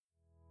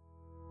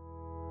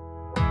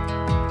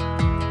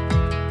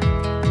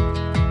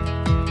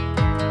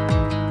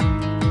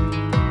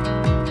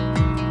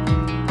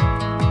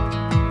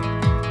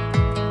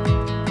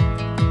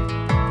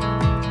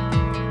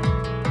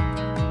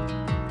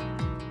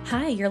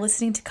Hi, you're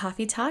listening to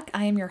Coffee Talk.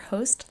 I am your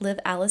host, Liv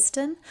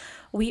Alliston.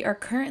 We are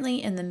currently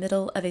in the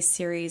middle of a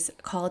series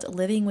called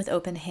Living with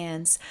Open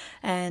Hands,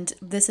 and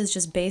this is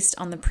just based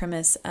on the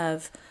premise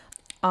of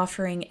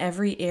offering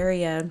every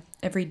area,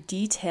 every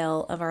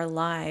detail of our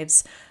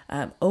lives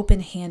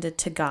open-handed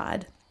to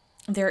God.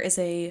 There is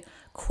a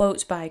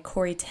quote by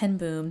Corrie ten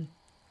Boom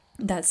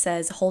that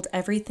says, "Hold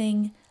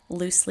everything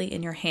loosely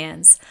in your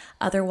hands.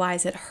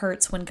 Otherwise, it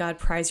hurts when God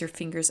pries your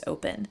fingers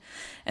open."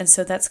 And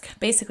so that's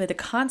basically the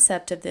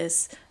concept of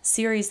this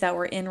series that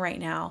we're in right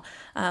now.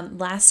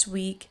 Last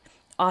week,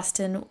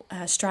 Austin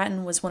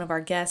Stratton was one of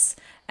our guests,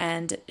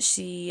 and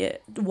she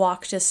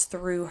walked us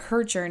through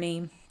her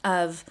journey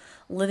of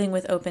living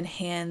with open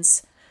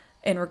hands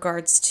in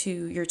regards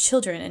to your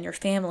children and your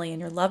family and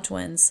your loved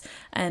ones.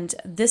 And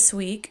this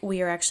week, we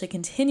are actually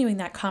continuing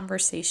that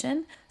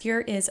conversation.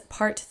 Here is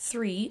part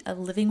 3 of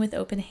Living with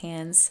Open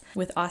Hands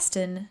with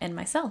Austin and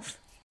myself.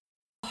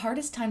 The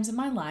hardest times in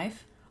my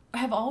life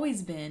have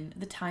always been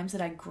the times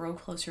that I grow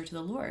closer to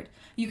the Lord.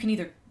 You can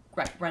either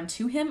run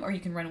to Him or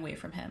you can run away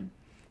from Him.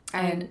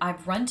 And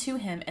I've run to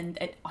Him, and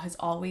it has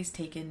always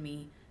taken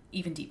me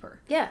even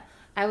deeper. Yeah.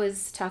 I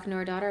was talking to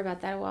our daughter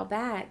about that a while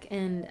back,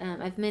 and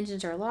I've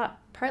mentioned her a lot,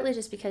 partly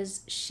just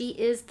because she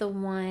is the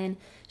one,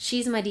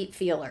 she's my deep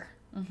feeler.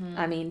 Mm-hmm.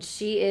 I mean,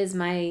 she is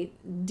my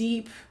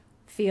deep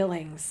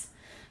feelings,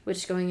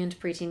 which going into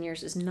preteen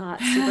years is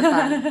not super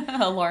fun.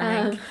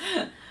 Alarming.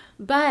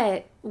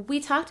 But we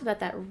talked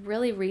about that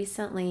really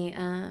recently.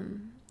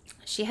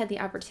 She had the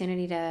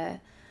opportunity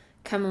to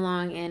come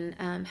along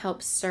and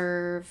help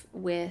serve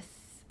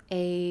with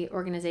a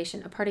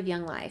organization, a part of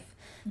Young Life,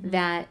 mm-hmm.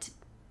 that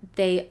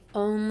they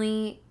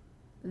only,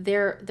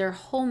 their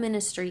whole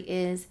ministry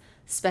is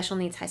special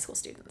needs high school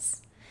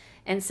students.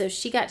 And so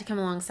she got to come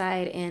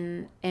alongside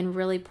and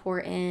really pour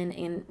in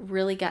and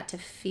really got to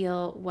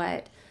feel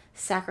what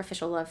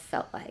sacrificial love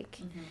felt like.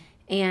 Mm-hmm.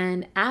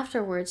 And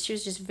afterwards, she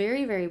was just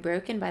very, very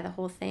broken by the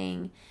whole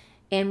thing.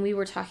 And we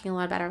were talking a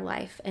lot about our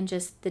life and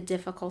just the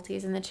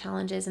difficulties and the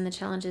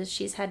challenges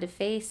she's had to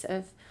face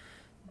of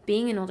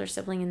being an older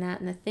sibling in that,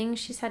 and the things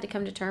she's had to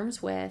come to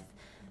terms with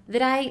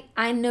that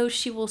I know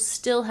she will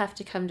still have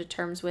to come to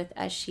terms with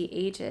as she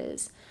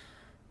ages.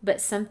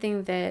 But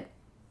something that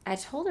I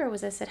told her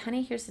was, I said,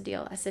 honey, here's the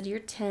deal. I said, you're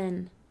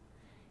 10.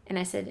 And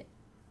I said,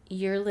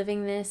 you're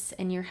living this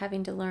and you're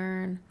having to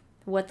learn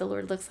what the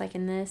Lord looks like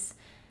in this.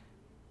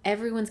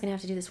 Everyone's going to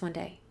have to do this one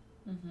day.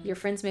 Mm-hmm. Your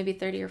friends may be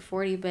 30 or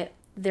 40, but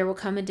there will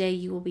come a day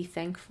you will be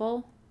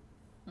thankful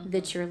mm-hmm.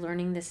 that you're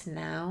learning this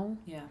now.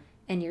 Yeah.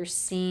 And you're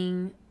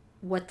seeing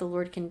what the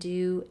Lord can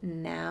do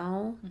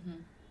now.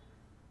 Mm-hmm.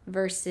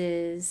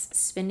 Versus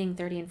spending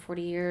 30 and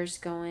 40 years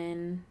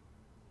going,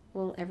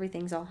 well,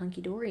 everything's all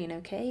hunky-dory and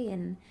okay.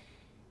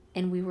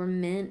 And we were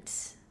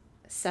meant,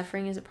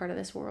 suffering is a part of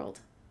this world.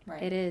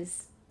 Right. It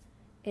is.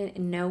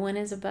 No one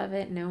is above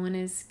it. No one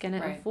is going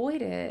to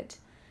avoid it.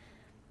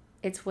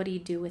 It's what do you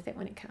do with it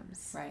when it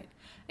comes? Right.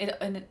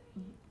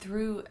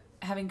 Through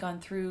having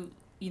gone through,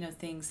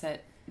 things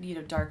that,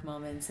 dark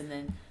moments, and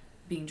then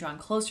being drawn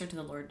closer to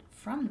the Lord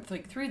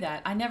through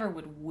that, I never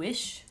would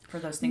wish for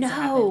those things to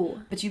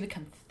happen. But you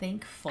become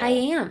thankful. I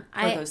am.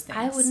 For those things.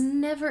 I would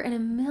never in a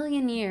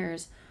million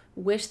years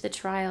wish the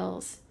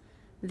trials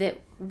that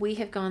we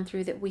have gone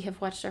through, that we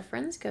have watched our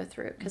friends go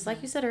through. Because mm-hmm.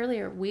 like you said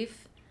earlier,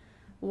 we've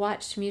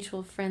watched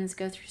mutual friends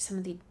go through some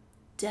of the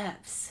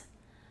depths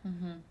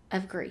mm-hmm.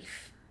 of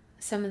grief.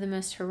 Some of the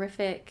most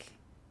horrific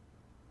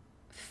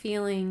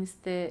feelings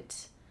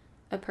that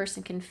a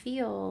person can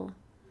feel.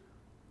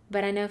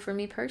 But I know for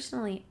me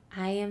personally,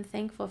 I am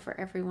thankful for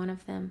every one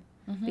of them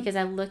mm-hmm. because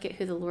I look at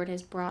who the Lord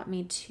has brought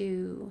me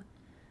to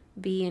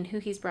be and who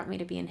He's brought me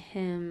to be in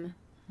Him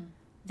mm-hmm.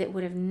 that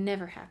would have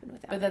never happened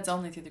without. But that's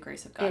only through the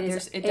grace of God.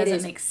 It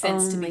doesn't make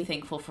sense to be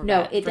thankful for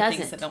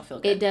things that don't feel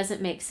good. It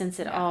doesn't make sense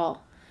at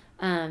all.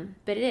 But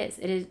it is.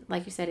 It is,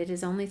 like you said, it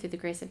is only through the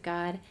grace of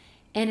God.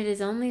 And it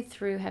is only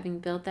through having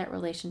built that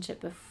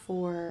relationship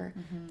before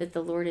mm-hmm. that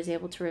the Lord is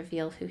able to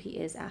reveal who He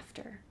is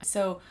after.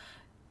 So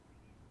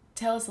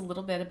tell us a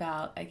little bit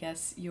about, I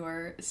guess,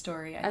 your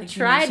story. I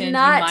tried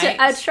not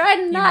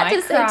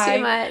to say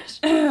too much.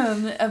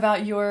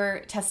 About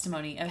your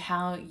testimony of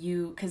how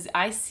because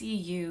I see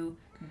you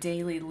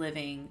daily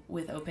living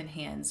with open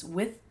hands,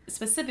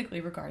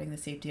 specifically regarding the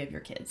safety of your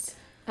kids.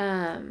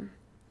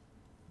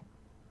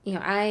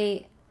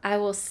 I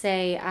will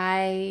say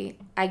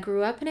I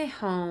grew up in a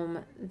home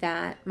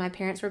that my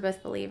parents were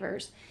both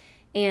believers.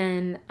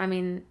 And, I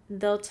mean,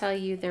 they'll tell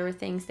you there were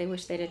things they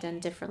wish they'd have done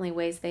differently,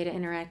 ways they'd have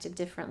interacted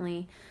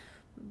differently.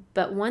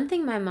 But one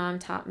thing my mom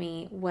taught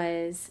me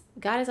was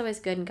God is always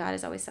good and God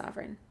is always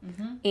sovereign.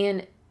 Mm-hmm.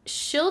 And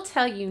she'll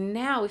tell you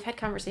now, we've had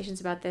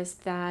conversations about this,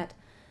 that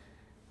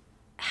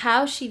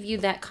how she viewed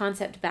that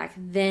concept back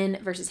then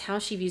versus how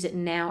she views it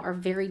now are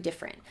very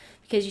different.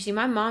 Because, you see,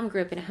 my mom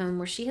grew up in a home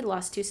where she had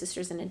lost 2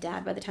 sisters and a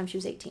dad by the time she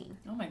was 18.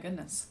 Oh, my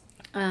goodness.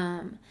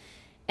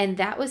 And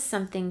that was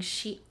something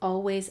she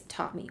always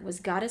taught me,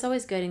 was God is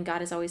always good and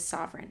God is always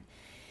sovereign.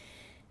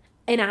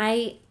 And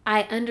I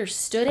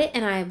understood it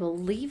and I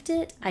believed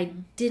it. I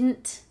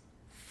didn't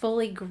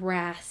fully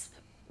grasp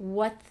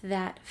what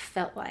that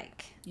felt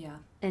like. Yeah.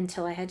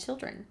 Until I had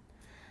children.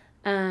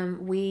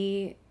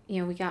 We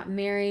got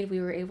married. We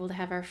were able to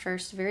have our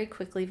first very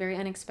quickly, very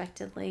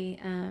unexpectedly,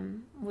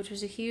 which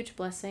was a huge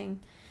blessing.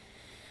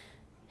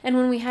 And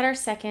when we had our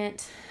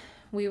second,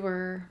 we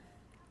were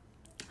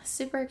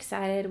super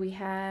excited. We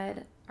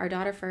had our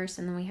daughter first,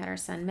 and then we had our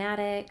son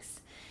Maddox.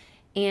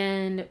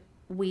 And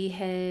we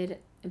had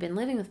been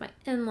living with my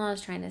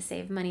in-laws, trying to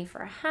save money for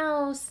a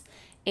house.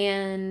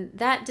 And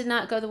that did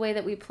not go the way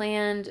that we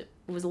planned.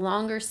 It was a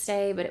longer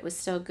stay, but it was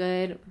still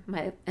good.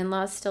 My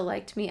in-laws still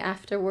liked me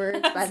afterwards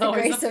by the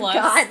grace of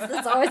God.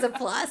 That's always a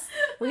plus.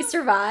 We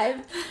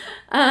survived.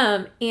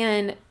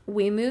 And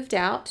we moved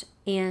out,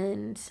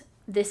 and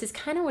this is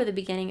kind of where the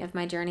beginning of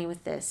my journey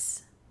with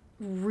this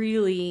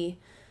really,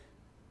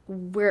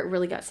 where it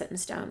really got set in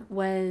stone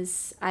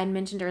was, I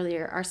mentioned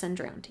earlier, our son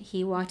drowned.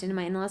 He walked into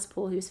my in-laws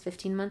pool. He was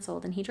 15 months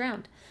old, and he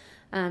drowned.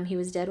 He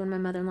was dead when my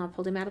mother-in-law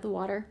pulled him out of the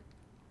water.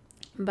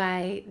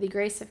 By the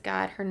grace of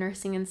God, her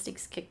nursing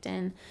instincts kicked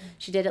in.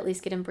 She did at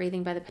least get him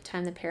breathing by the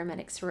time the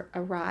paramedics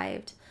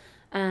arrived.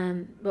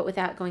 But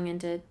without going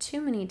into too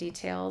many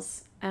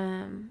details,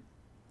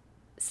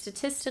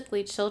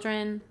 statistically,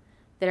 children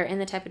that are in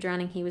the type of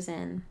drowning he was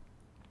in,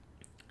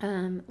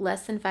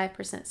 less than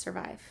 5%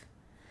 survive.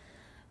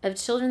 Of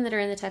children that are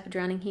in the type of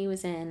drowning he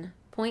was in,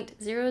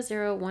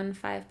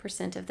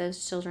 0.0015% of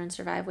those children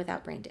survive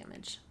without brain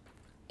damage.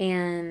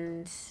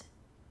 And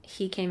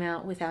he came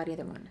out without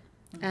either one.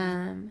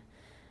 Mm-hmm.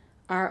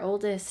 Our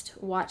oldest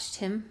watched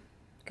him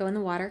go in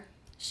the water.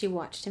 She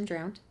watched him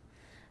drown.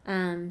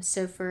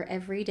 So for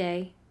every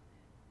day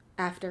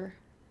after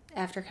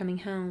coming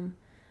home,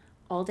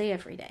 all day,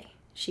 every day,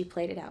 she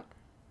played it out.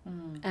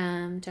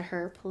 To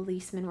her,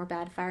 policemen were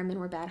bad, firemen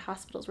were bad,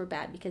 hospitals were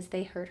bad because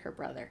they hurt her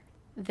brother.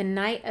 The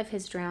night of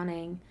his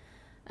drowning,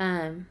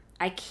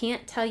 I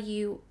can't tell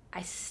you,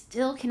 I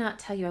still cannot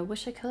tell you, I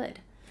wish I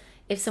could.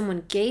 If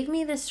someone gave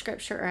me this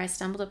scripture or I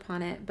stumbled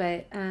upon it,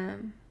 but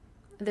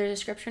there's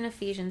a scripture in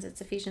Ephesians. It's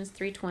Ephesians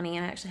 3:20,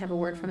 and I actually have a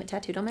word from it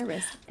tattooed on my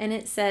wrist. And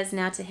it says,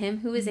 "Now to him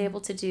who is able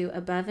to do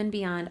above and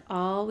beyond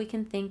all we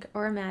can think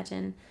or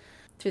imagine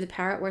through the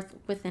power at work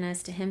within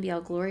us, to him be all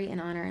glory and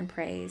honor and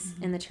praise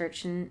in the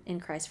church and in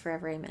Christ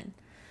forever. Amen."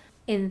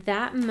 In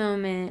that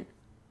moment,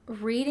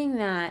 reading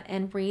that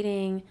and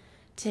reading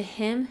to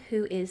him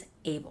who is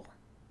able.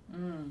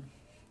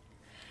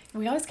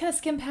 We always kind of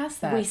skim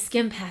past that. We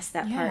skim past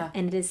that part.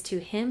 And it is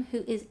to him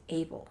who is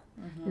able,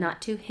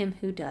 not to him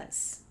who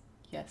does.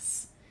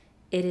 Yes.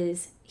 It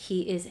is,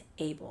 he is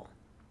able.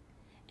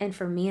 And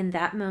for me in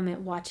that moment,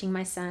 watching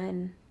my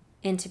son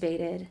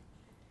intubated,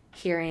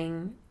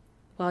 hearing,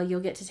 well,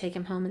 you'll get to take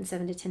him home in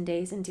 7 to 10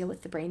 days and deal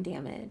with the brain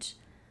damage.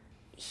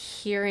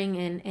 Hearing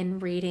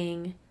and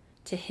reading,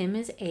 to him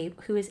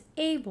who is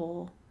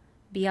able,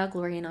 be all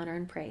glory and honor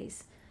and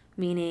praise.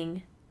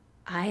 Meaning,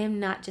 I am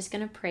not just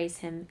going to praise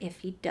him if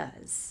he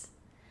does.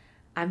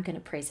 I'm going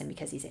to praise him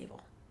because he's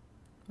able.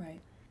 Right.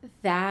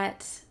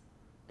 That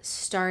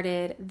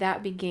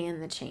began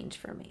the change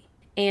for me.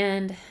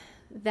 And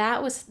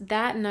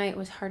that night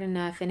was hard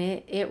enough, and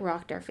it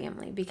rocked our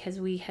family because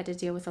we had to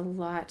deal with a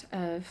lot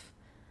of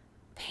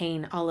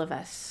pain, all of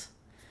us.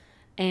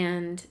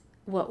 And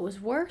what was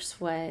worse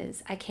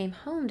was I came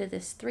home to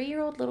this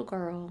 3-year-old little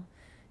girl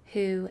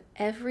who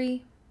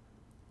every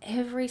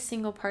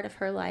single part of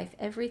her life,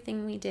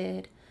 everything we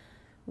did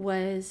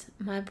was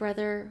my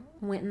brother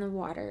went in the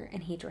water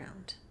and he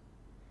drowned.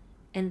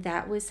 And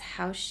that was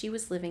how she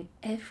was living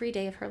every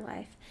day of her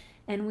life.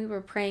 And we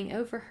were praying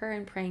over her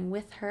and praying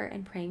with her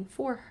and praying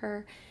for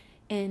her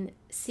and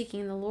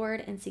seeking the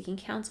Lord and seeking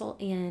counsel.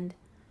 And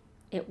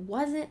it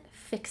wasn't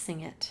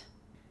fixing it.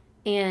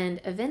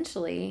 And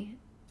eventually,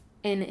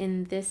 and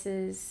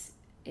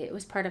it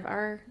was part of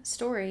our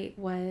story,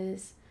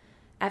 was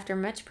after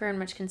much prayer and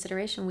much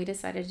consideration, we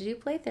decided to do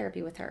play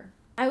therapy with her.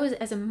 I was,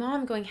 as a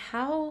mom, going,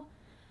 how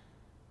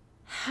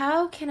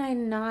can I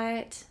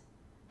not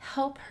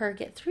help her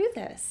get through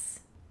this?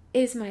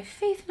 Is my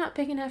faith not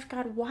big enough?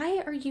 God,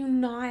 why are you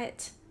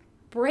not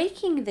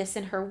breaking this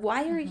in her?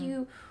 Why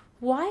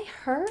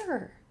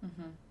her?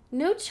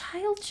 No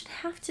child should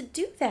have to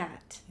do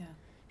that. Yeah.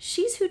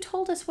 She's who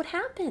told us what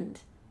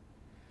happened.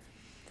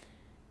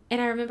 And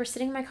I remember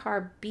sitting in my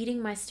car,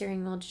 beating my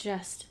steering wheel,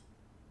 just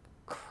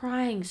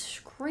crying,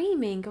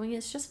 screaming, going,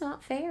 it's just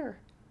not fair.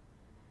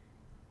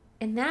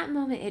 In that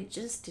moment, it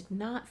just did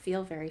not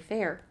feel very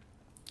fair.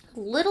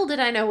 Little did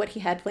I know what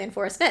he had planned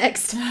for us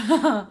next.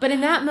 But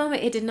in that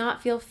moment, it did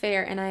not feel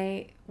fair.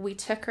 And we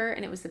took her,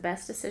 and it was the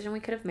best decision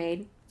we could have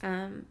made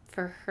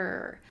for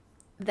her.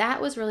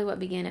 That was really what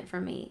began it for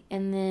me.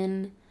 And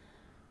then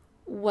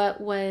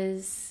what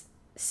was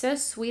so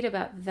sweet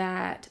about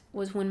that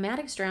was when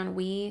Maddox drowned,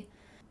 we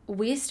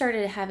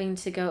started having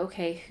to go,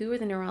 okay, who are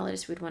the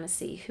neurologists we'd want to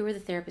see? Who are the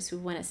therapists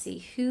we'd want to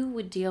see? Who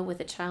would deal with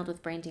a child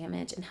with brain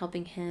damage and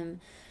helping him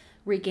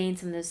regain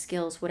some of those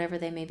skills, whatever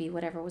they may be,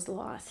 whatever was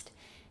lost?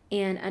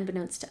 And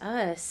unbeknownst to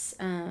us,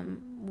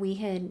 we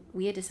had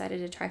decided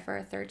to try for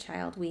our third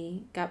child.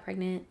 We got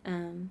pregnant.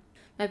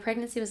 My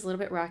pregnancy was a little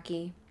bit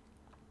rocky.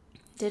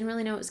 Didn't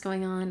really know what was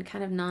going on,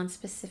 kind of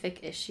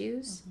non-specific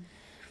issues. Mm-hmm.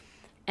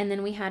 And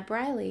then we had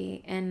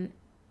Briley, and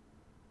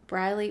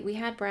we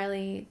had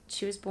Briley,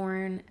 she was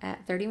born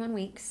at 31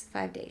 weeks,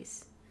 5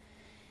 days.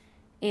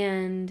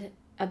 And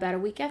about a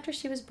week after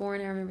she was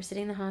born, I remember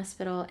sitting in the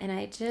hospital,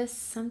 and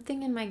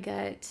something in my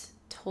gut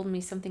told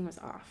me something was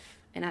off.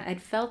 And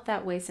I'd felt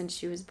that way since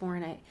she was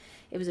born.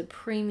 It was a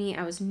preemie.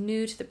 I was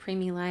new to the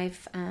preemie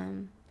life.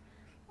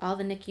 All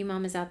the NICU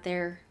mamas out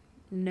there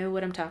know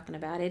what I'm talking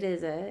about.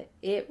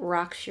 It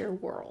rocks your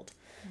world,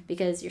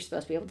 because you're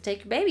supposed to be able to take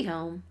your baby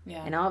home,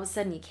 and all of a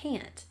sudden you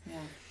can't. Yeah.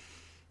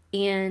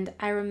 And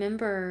I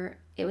remember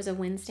it was a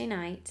Wednesday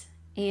night,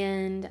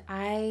 and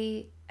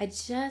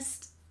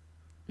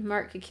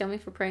Mark could kill me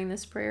for praying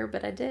this prayer,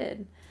 but I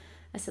did.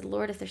 I said,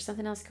 Lord, if there's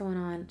something else going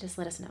on, just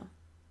let us know.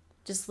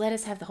 Just let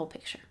us have the whole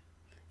picture.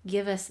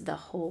 Give us the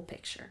whole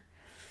picture.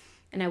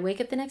 And I wake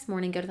up the next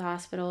morning, go to the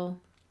hospital.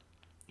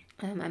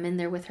 I'm in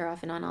there with her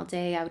off and on all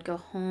day. I would go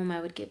home. I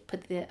would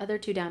put the other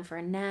two down for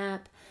a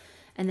nap.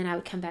 And then I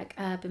would come back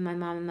up, and my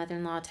mom and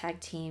mother-in-law tag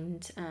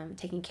teamed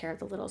taking care of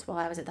the littles while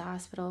I was at the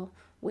hospital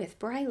with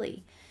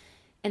Briley.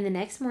 And the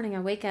next morning I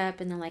wake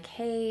up, and they're like,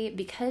 hey,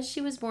 because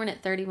she was born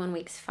at 31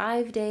 weeks,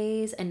 5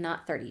 days, and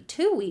not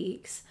 32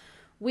 weeks,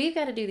 we've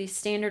got to do these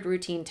standard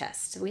routine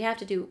tests. We have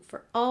to do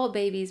for all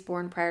babies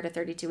born prior to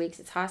 32 weeks.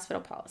 It's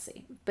hospital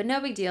policy. But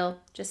no big deal.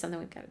 Just something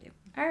we've got to do.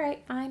 All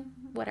right, fine,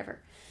 whatever.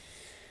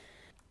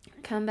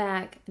 Come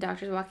back,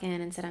 doctors walk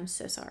in and said, I'm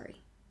so sorry.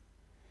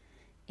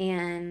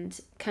 And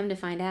come to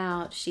find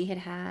out, she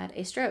had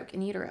a stroke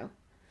in utero.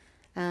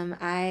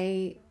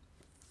 I,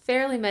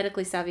 fairly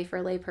medically savvy for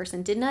a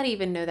layperson, did not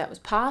even know that was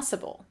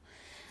possible.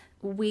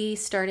 We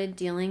started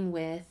dealing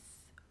with,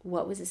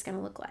 what was this going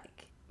to look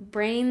like?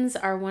 Brains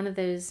are one of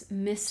those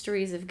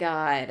mysteries of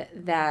God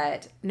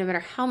that no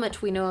matter how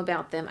much we know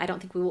about them, I don't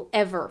think we will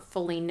ever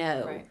fully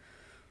know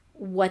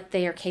what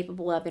they are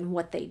capable of and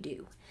what they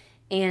do.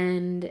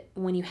 And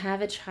when you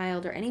have a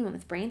child or anyone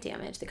with brain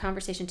damage, the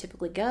conversation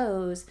typically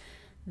goes,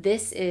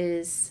 this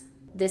is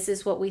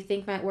what we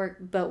think might work,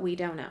 but we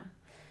don't know.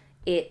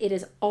 It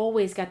has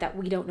always got that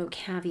we don't know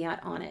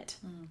caveat on it.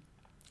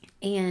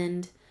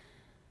 And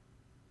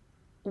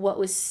what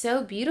was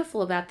so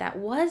beautiful about that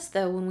was,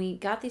 though, when we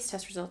got these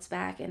test results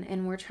back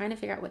and we're trying to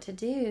figure out what to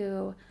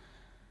do,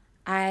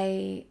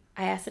 I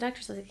asked the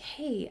doctors, I was like,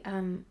 hey,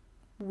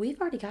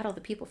 we've already got all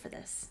the people for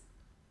this.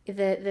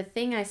 The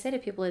thing I say to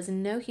people is,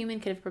 no human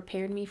could have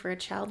prepared me for a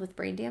child with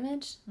brain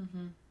damage,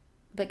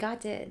 but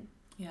God did.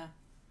 Yeah.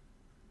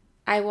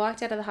 I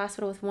walked out of the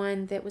hospital with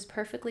one that was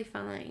perfectly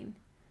fine,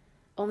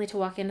 only to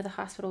walk into the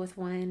hospital with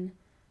one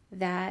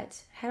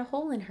that had a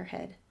hole in her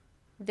head,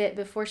 that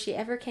before she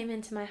ever came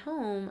into my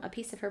home, a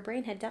piece of her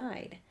brain had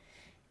died.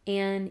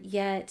 And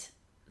yet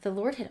the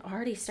Lord had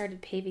already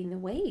started paving the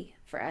way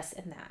for us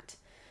in that.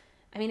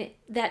 I mean,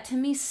 that to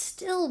me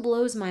still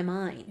blows my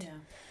mind. Yeah.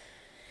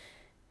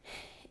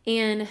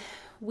 And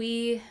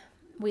we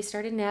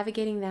started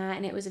navigating that,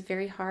 and it was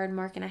very hard.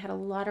 Mark and I had a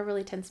lot of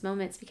really tense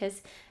moments,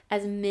 because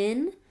as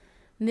men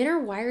are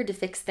wired to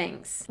fix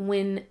things.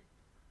 When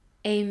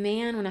a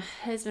man, when a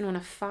husband, when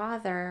a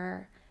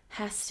father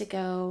has to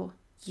go,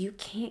 you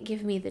can't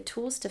give me the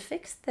tools to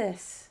fix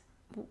this.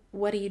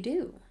 What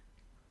do?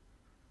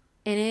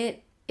 And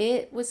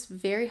it was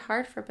very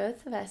hard for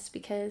both of us,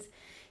 because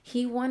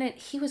he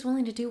was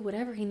willing to do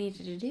whatever he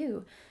needed to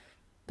do,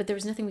 but there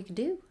was nothing we could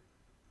do.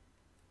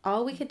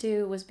 All we could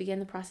do was begin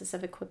the process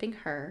of equipping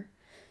her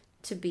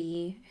to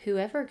be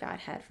whoever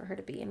God had for her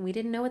to be. And we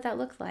didn't know what that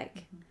looked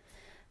like.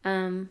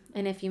 And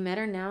if you met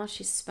her now,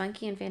 she's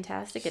spunky and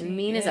fantastic and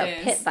mean as a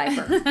pit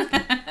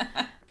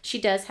viper.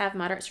 She does have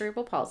moderate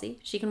cerebral palsy.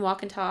 She can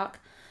walk and talk.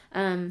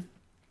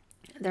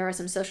 There are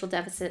some social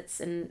deficits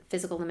and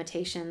physical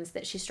limitations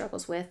that she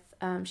struggles with.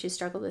 She's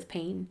struggled with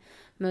pain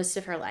most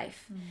of her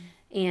life.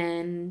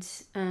 And,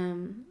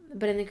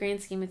 but in the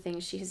grand scheme of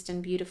things, she has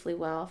done beautifully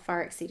well,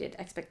 far exceeded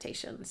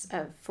expectations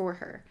for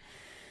her.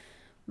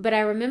 But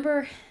I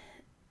remember,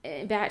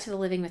 back to the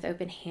Living with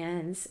Open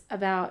Hands,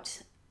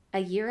 about a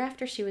year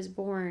after she was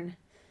born,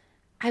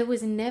 I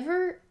was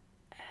never,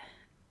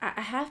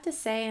 I have to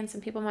say, and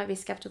some people might be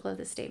skeptical of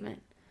this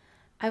statement,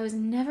 I was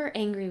never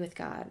angry with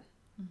God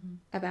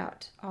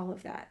about all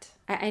of that.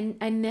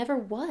 I never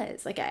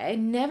was. Like, I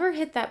never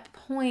hit that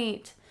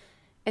point,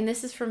 and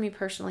this is for me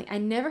personally, I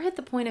never hit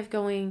the point of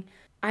going,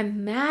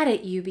 I'm mad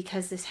at you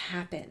because this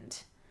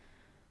happened.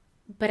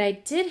 But I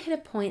did hit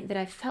a point that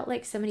I felt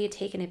like somebody had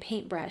taken a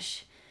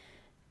paintbrush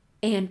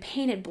and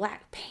painted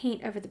black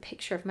paint over the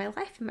picture of my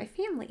life and my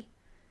family.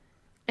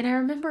 And I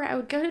remember I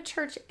would go to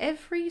church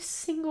every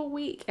single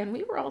week, and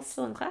we were all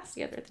still in class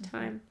together at the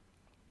time.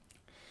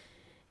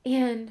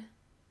 And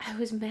I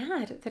was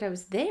mad that I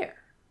was there.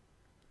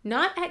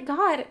 Not at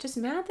God, just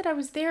mad that I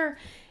was there.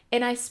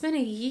 And I spent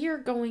a year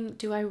going,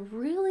 do I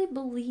really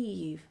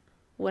believe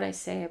what I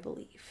say I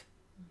believe?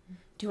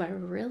 Do I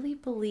really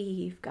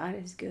believe God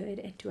is good?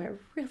 And do I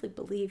really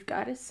believe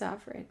God is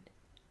sovereign?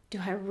 Do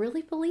I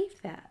really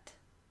believe that?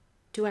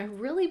 Do I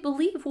really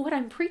believe what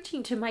I'm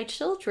preaching to my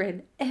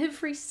children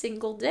every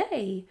single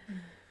day?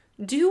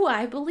 do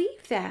I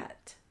believe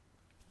that?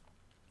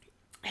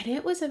 And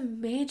it was a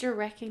major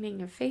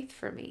reckoning of faith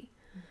for me.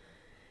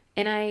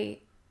 And I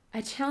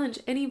challenge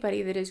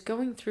anybody that is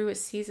going through a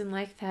season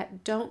like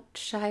that, don't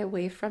shy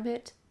away from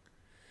it.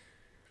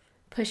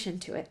 Push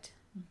into it.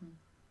 Mm-hmm.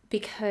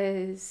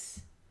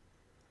 Because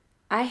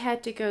I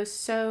had to go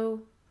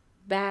so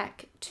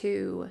back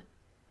to,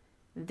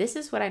 this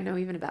is what I know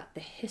even about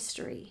the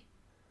history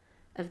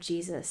of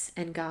Jesus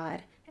and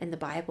God and the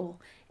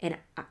Bible. And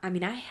I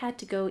mean, I had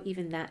to go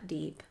even that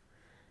deep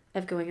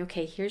of going,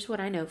 okay, here's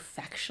what I know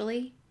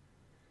factually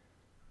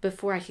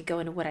before I could go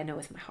into what I know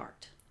with my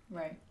heart.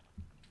 Right.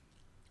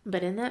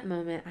 But in that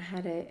moment, I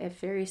had a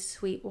very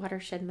sweet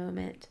watershed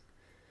moment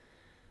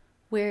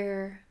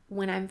where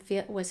when I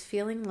was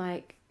feeling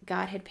like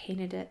God had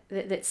painted it,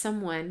 that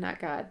someone, not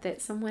God,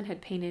 that someone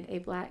had painted a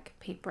black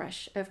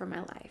paintbrush over my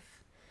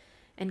life.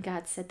 And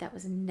God said, that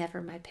was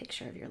never my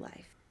picture of your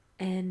life.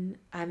 And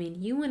I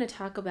mean, you want to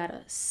talk about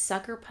a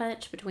sucker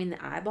punch between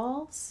the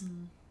eyeballs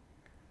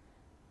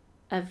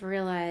of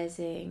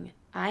realizing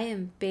I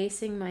am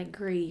basing my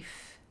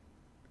grief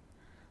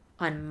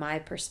on my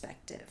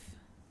perspective,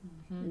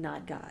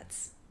 not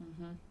God's.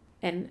 Mm-hmm.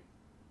 And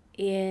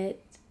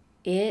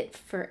it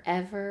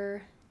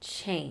forever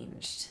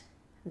changed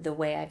the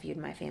way I viewed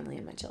my family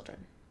and my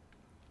children.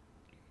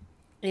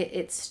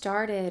 It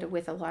started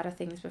with a lot of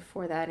things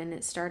before that, and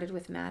it started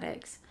with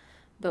Maddox.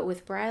 But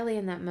with Briley,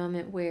 in that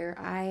moment where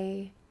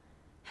I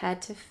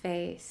had to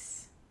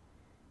face,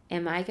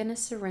 am I going to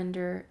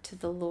surrender to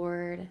the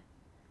Lord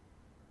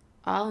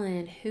all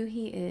in who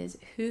He is,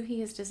 who He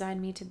has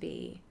designed me to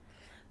be,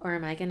 or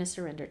am I going to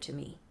surrender to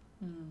me?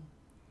 Mm.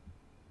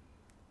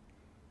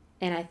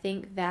 And I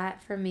think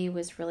that for me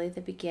was really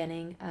the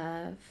beginning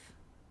of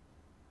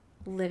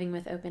living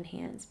with open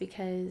hands,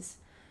 because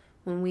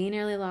when we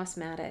nearly lost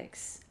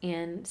Maddox,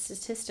 and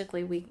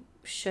statistically we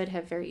should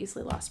have very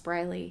easily lost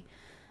Briley,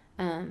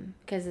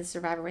 because of the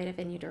survival rate of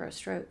in utero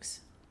strokes,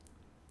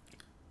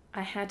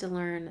 I had to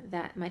learn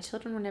that my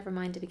children were never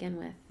mine to begin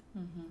with.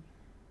 Mm-hmm.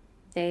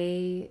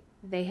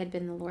 They had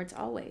been the Lord's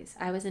always.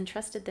 I was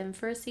entrusted them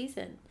for a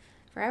season.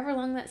 For however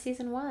long that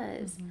season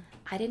was,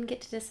 I didn't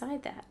get to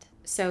decide that.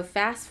 So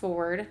fast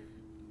forward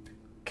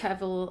a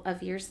couple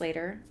of years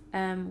later,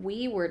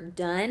 we were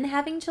done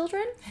having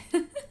children.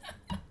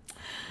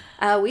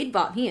 We'd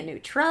bought me a new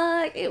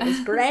truck. It was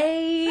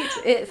great.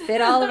 It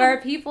fit all of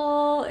our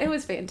people. It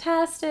was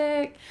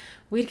fantastic.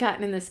 We'd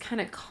gotten in this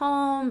kind of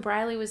calm.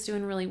 Briley was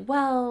doing really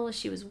well.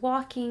 She was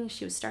walking.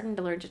 She was starting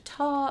to learn to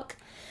talk.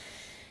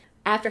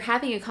 After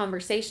having a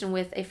conversation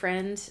with a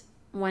friend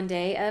one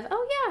day of,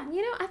 oh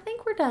yeah, I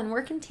think we're done.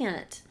 We're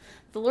content.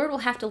 The Lord will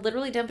have to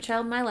literally dump a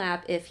child in my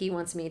lap if He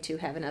wants me to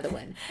have another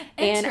one.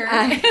 Enter.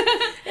 And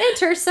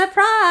enter,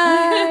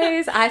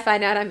 surprise! I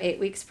find out I'm 8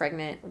 weeks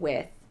pregnant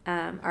with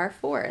our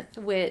fourth,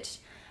 which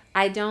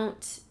I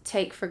don't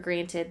take for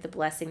granted the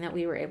blessing that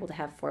we were able to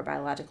have 4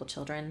 biological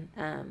children.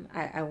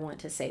 I want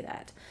to say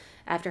that.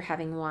 After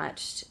having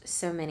watched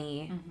so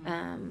many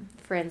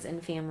friends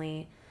and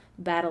family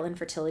battle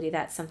infertility,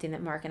 that's something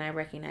that Mark and I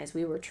recognize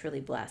we were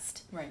truly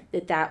blessed.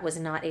 Right. That was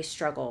not a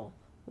struggle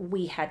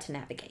we had to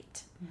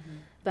navigate. Mm-hmm.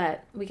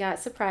 But we got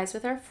surprised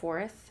with our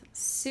fourth.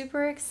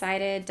 Super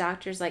excited.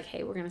 Doctor's like,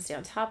 hey, we're going to stay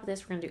on top of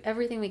this. We're going to do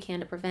everything we can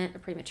to prevent a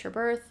premature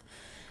birth,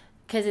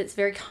 because it's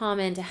very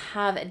common to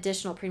have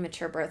additional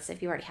premature births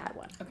if you already had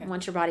one. Okay.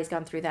 Once your body's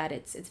gone through that,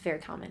 it's very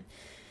common.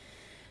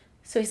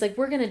 So he's like,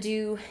 we're going to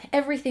do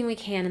everything we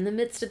can. In the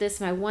midst of this,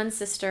 my one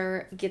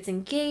sister gets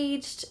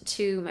engaged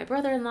to my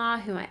brother-in-law,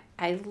 whom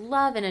I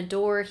love and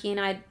adore. He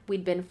and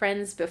we'd been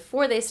friends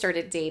before they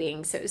started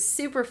dating, so it was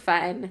super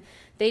fun.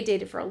 They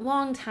dated for a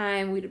long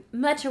time. We'd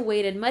much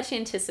awaited, much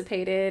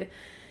anticipated.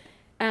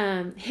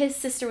 His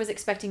sister was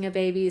expecting a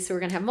baby, so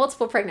we're going to have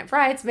multiple pregnant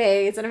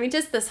bridesmaids. And I mean,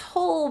 just this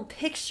whole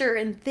picture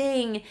and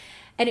thing.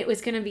 And it was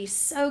going to be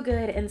so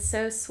good and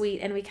so sweet.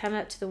 And we come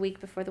up to the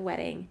week before the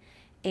wedding,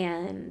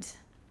 and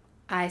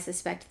I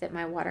suspect that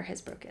my water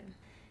has broken.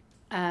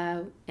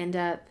 End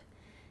up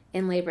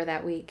in labor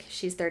that week.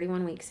 She's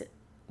 31 weeks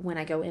when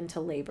I go into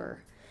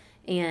labor.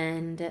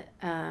 And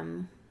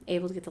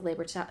able to get the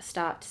labor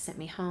stopped, sent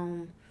me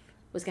home.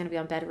 Was going to be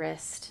on bed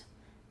rest.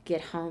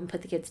 Get home,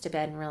 put the kids to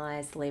bed, and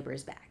realize the labor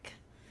is back.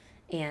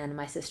 And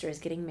my sister is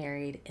getting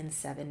married in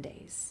 7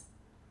 days.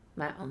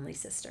 My only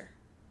sister.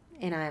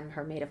 And I'm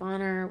her maid of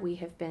honor. We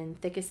have been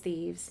thick as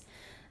thieves.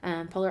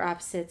 Polar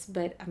opposites,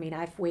 but I mean,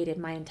 I've waited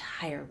my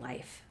entire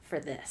life for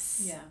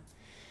this. Yeah.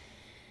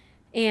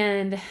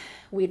 And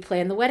we'd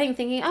planned the wedding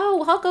thinking, oh,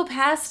 well, I'll go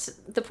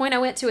past the point I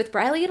went to with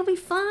Briley. It'll be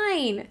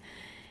fine.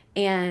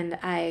 And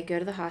I go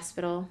to the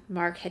hospital.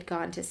 Mark had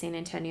gone to San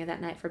Antonio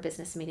that night for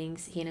business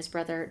meetings. He and his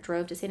brother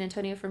drove to San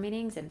Antonio for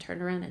meetings and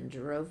turned around and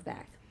drove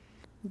back.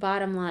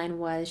 Bottom line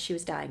was she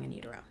was dying in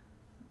utero.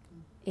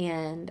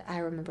 And I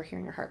remember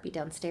hearing her heartbeat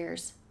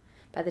downstairs.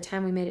 By the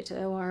time we made it to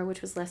the OR,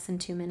 which was less than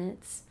 2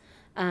 minutes,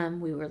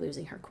 we were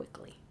losing her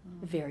quickly,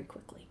 very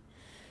quickly.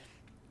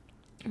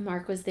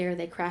 Mark was there.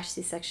 They crash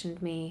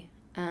C-sectioned me.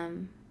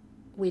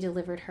 We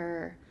delivered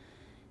her.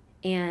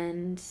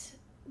 And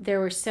there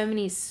were so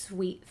many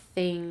sweet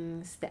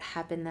things that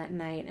happened that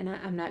night, and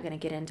I'm not going to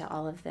get into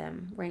all of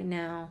them right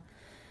now,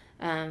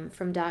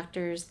 from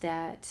doctors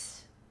that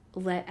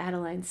let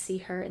Adeline see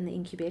her in the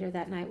incubator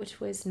that night, which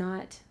was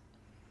not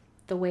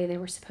the way they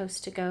were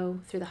supposed to go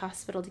through the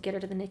hospital to get her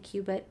to the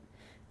NICU, but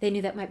they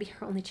knew that might be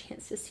her only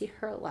chance to see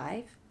her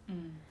alive.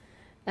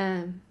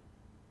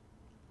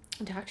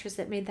 Doctors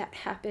that made that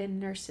happen,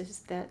 nurses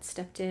that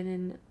stepped in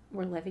and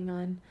were living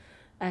on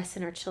us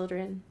and our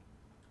children.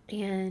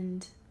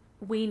 And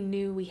we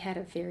knew we had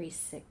a very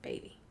sick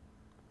baby.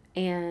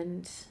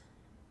 And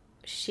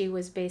she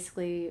was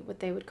basically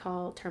what they would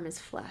call term as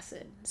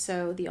flaccid.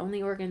 So the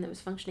only organ that was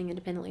functioning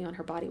independently on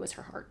her body was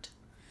her heart.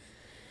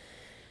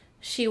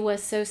 She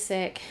was so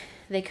sick,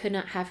 they could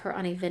not have her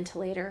on a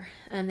ventilator.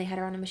 They had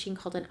her on a machine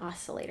called an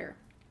oscillator.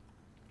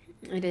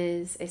 It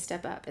is a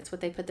step up. It's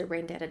what they put their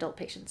brain dead adult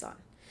patients on.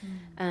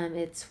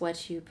 It's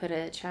what you put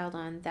a child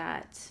on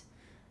that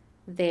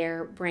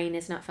their brain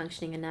is not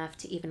functioning enough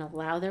to even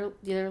allow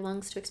their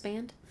lungs to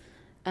expand.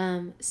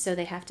 So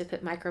they have to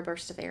put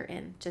microbursts of air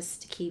in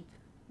just to keep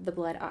the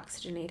blood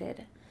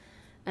oxygenated.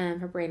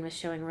 Her brain was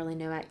showing really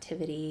no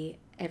activity.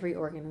 Every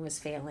organ was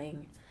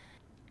failing.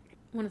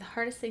 One of the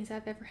hardest things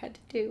I've ever had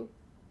to do.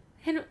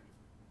 And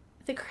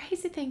the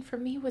crazy thing for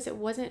me was it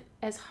wasn't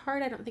as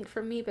hard, I don't think,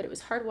 for me, but it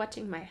was hard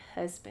watching my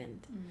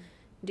husband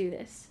do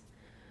this.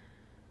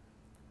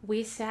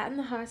 We sat in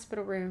the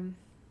hospital room,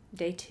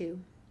 day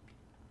 2.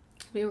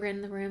 We were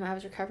in the room. I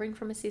was recovering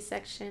from a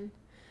C-section.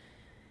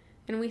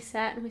 And we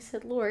sat and we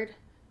said, Lord,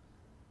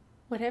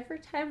 whatever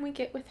time we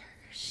get with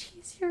her,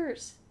 she's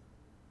yours.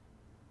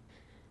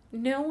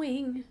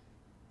 Knowing,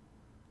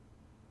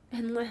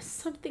 unless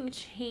something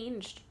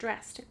changed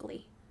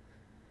drastically,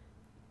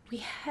 we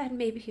had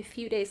maybe a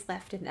few days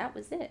left and that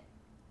was it.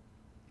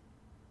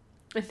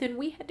 And then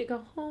we had to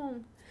go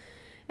home.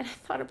 And I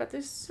thought about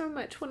this so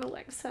much when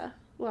Alexa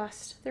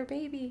lost their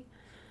baby.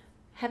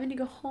 Having to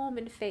go home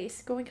and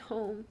face going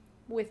home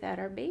without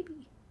our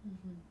baby.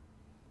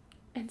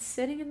 And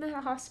sitting in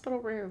the hospital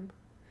room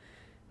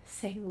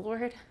saying,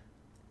 Lord,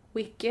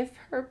 we give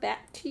her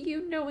back to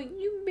you, knowing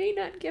you may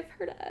not give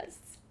her to us.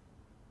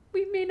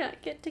 We may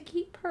not get to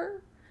keep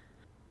her.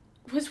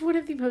 Was one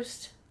of the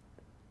most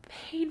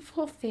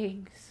painful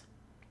things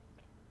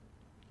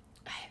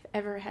I have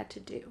ever had to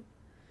do.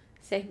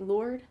 Saying,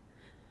 Lord,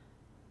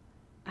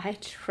 I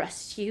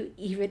trust you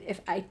even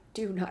if I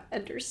do not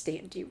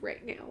understand you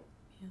right now.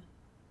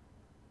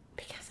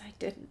 Because I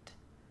didn't.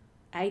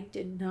 I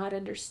did not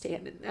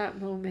understand in that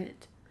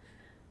moment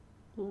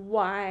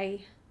why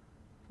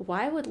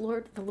would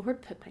the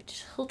Lord put my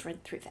children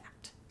through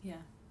that?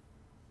 Yeah.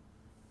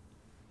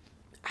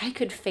 I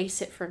could face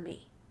it for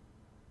me.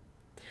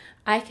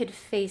 I could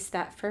face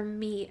that for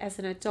me as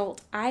an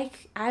adult. I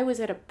was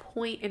at a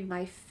point in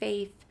my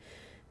faith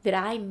that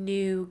I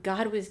knew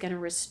God was going to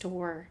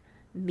restore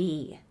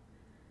me,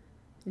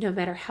 no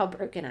matter how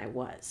broken I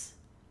was.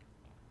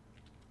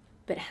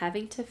 But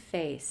having to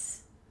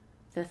face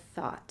the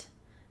thought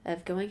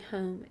of going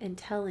home and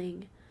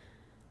telling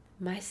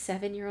my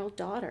 7-year-old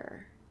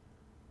daughter,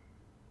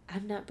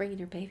 I'm not bringing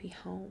your baby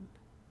home,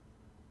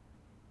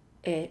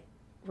 it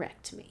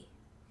wrecked me.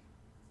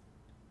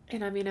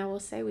 And I mean, I will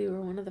say we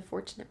were one of the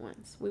fortunate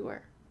ones. We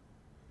were.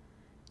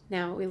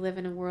 Now, we live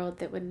in a world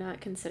that would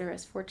not consider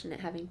us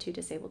fortunate having 2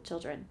 disabled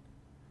children.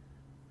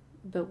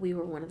 But we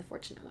were one of the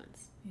fortunate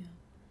ones. Yeah.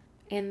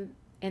 And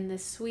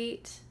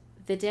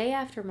the day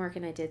after Mark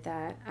and I did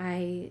that,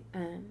 I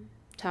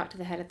talked to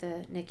the head of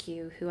the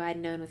NICU who I'd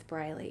known with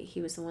Briley.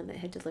 He was the one that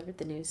had delivered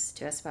the news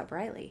to us about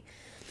Briley.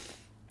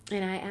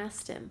 And I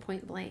asked him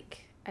point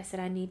blank, I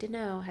said, I need to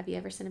know, have you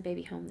ever sent a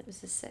baby home that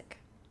was this sick?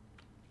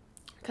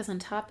 Because on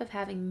top of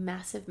having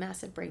massive,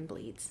 massive brain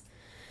bleeds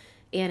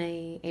and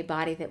a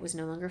body that was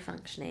no longer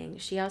functioning,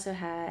 she also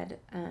had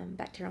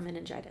bacterial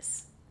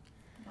meningitis.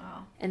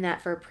 Wow. And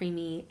that for a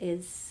preemie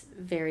is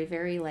very,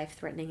 very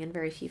life-threatening and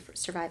very few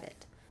survive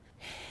it.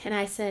 And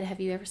I said, have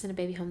you ever sent a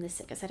baby home this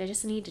sick? I said, I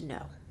just need to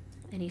know.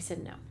 And he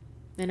said, no.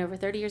 And over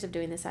 30 years of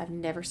doing this, I've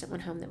never sent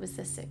one home that was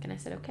this sick. And I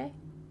said, okay.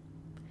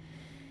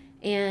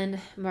 And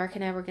Mark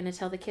and I were going to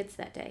tell the kids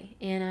that day.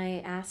 And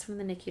I asked one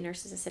of the NICU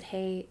nurses, I said,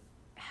 hey,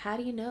 how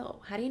do you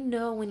know? How do you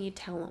know when you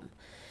tell them?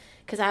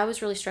 Because I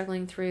was really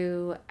struggling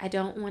through, I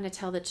don't want to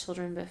tell the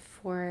children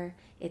before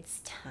it's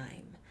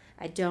time.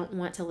 I don't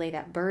want to lay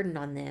that burden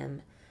on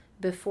them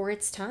before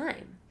it's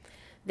time.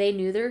 They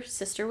knew their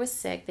sister was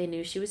sick. They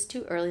knew she was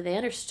too early. They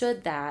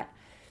understood that.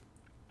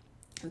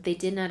 They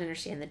did not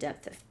understand the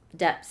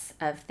depths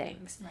of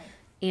things. Right.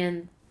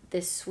 And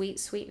this sweet,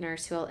 sweet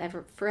nurse, who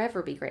I'll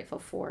forever be grateful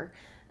for,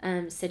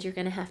 said, you're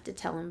going to have to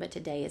tell them, but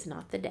today is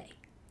not the day.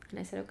 And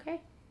I said,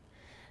 okay.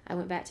 I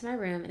went back to my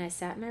room, and I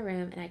sat in my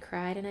room, and I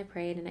cried, and I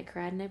prayed, and I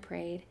cried, and I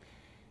prayed,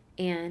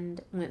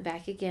 and went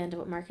back again to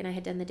what Mark and I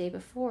had done the day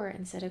before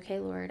and said, okay,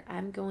 Lord,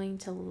 I'm going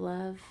to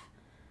love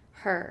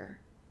her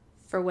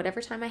for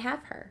whatever time I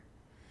have her.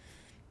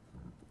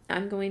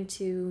 I'm going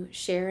to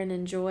share and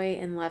enjoy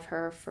and love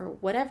her for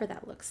whatever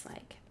that looks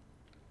like.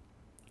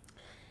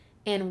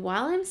 And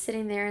while I'm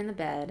sitting there in the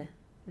bed,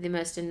 the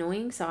most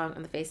annoying song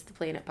on the face of the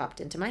planet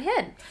popped into my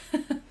head.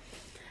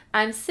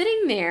 I'm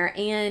sitting there,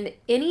 and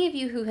any of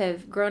you who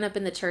have grown up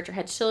in the church or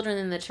had children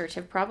in the church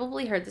have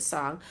probably heard the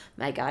song,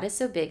 "My God is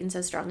so big and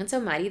so strong and so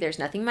mighty, there's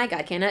nothing my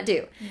God cannot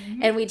do."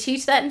 Mm-hmm. And we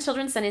teach that in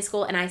children's Sunday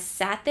school, and I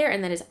sat there,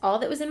 and that is all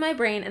that was in my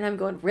brain, and I'm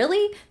going,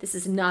 really? This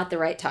is not the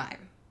right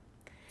time.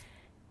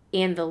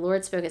 And the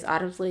Lord spoke as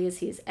audibly as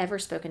he has ever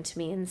spoken to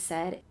me and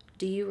said,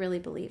 do you really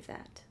believe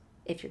that?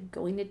 If you're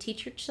going to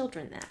teach your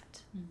children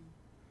that,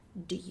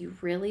 do you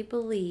really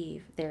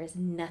believe there is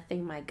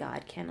nothing my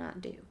God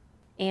cannot do?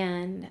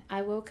 And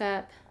I woke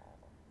up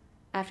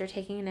after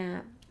taking a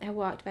nap. I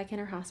walked back in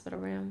her hospital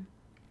room.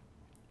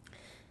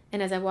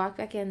 And as I walked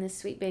back in, this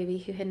sweet baby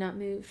who had not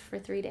moved for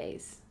 3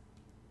 days,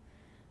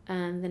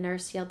 the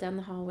nurse yelled down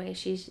the hallway,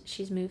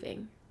 she's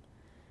moving.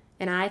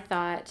 And I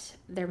thought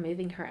they're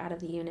moving her out of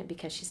the unit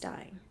because she's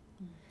dying.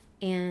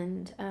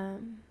 And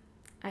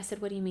I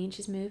said, what do you mean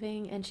she's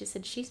moving? And she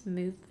said, she's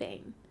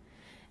moving.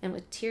 And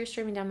with tears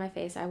streaming down my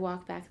face, I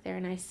walk back there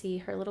and I see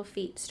her little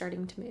feet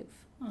starting to move.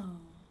 Oh.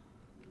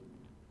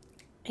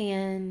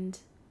 And,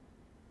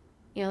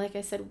 like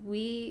I said,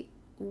 we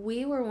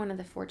were one of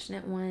the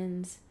fortunate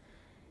ones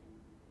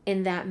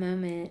in that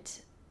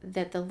moment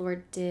that the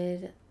Lord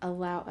did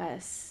allow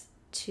us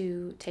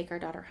to take our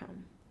daughter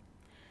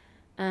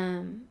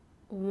home.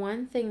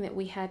 One thing that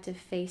we had to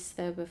face,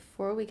 though,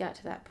 before we got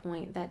to that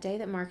point, that day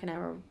that Mark and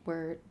I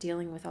were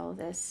dealing with all of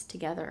this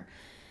together,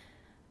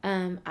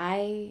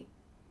 I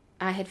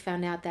had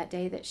found out that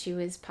day that she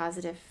was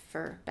positive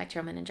for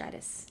bacterial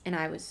meningitis, and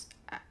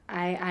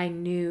I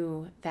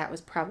knew that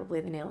was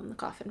probably the nail in the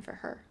coffin for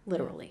her,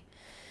 literally.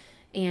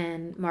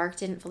 And Mark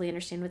didn't fully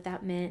understand what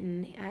that meant,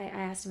 and I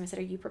asked him, I said,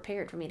 are you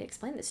prepared for me to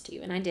explain this to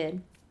you? And I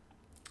did.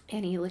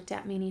 And he looked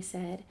at me and he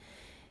said,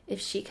 if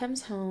she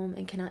comes home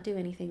and cannot do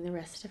anything the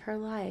rest of her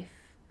life,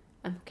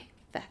 I'm okay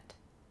with that.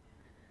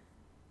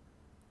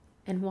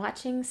 And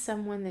watching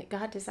someone that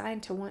God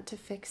designed to want to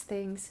fix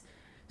things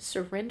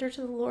surrender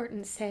to the Lord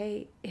and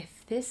say,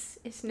 if this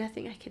is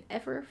nothing I can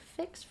ever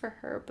fix for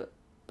her, but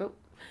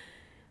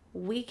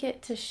we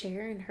get to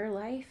share in her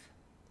life,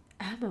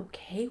 I'm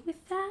okay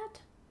with that.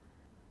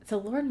 The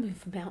Lord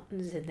moved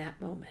mountains in that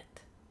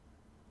moment.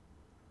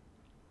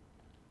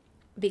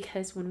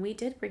 Because when we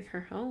did bring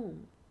her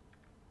home,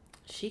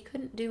 she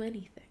couldn't do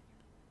anything.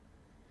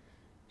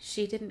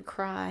 She didn't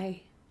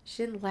cry.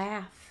 She didn't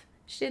laugh.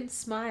 She didn't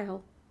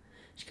smile.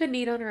 She couldn't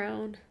eat on her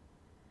own.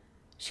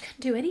 She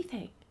couldn't do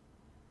anything.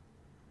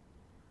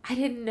 I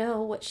didn't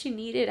know what she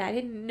needed. I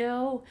didn't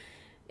know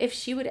if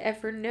she would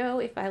ever know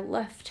if I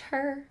left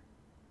her.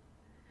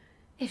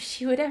 If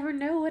she would ever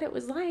know what it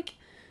was like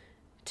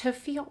to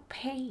feel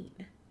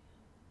pain.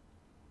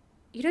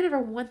 You don't ever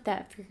want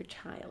that for your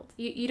child.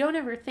 You don't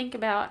ever think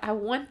about, I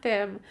want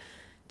them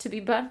to be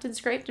bumped and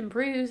scraped and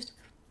bruised.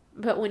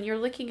 But when you're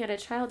looking at a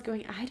child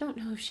going, I don't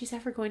know if she's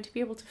ever going to be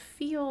able to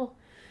feel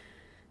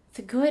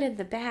the good and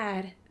the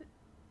bad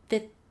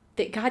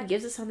that God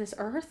gives us on this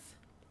earth.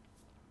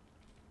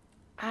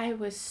 I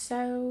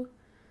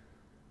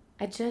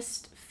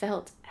just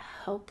felt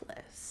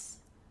helpless.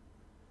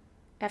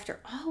 After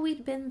all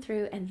we'd been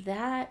through and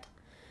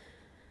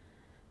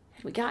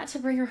we got to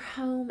bring her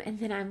home, and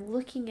then I'm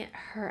looking at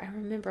her. I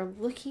remember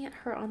looking at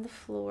her on the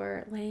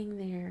floor, laying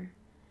there.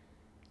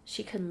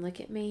 She couldn't look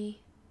at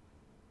me.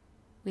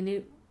 We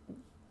knew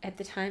at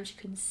the time she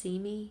couldn't see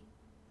me.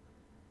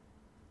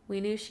 We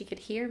knew she could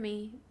hear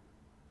me,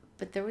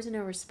 but there was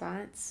no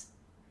response.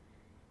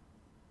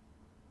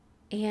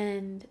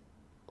 And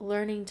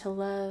learning to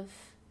love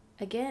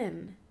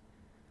again.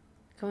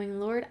 Going,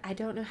 Lord, I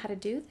don't know how to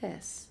do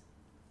this.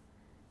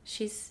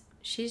 She's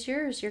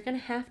yours. You're going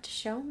to have to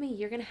show me.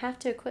 You're going to have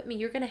to equip me.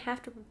 You're going to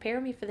have to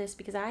prepare me for this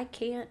because I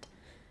can't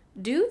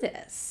do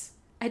this.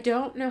 I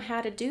don't know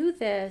how to do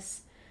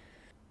this.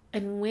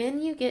 And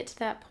when you get to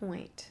that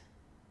point,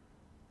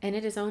 and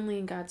it is only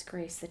in God's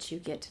grace that you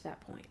get to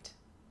that point.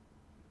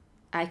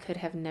 I could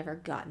have never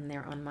gotten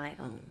there on my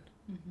own.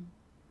 Mm-hmm.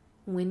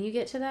 When you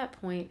get to that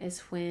point is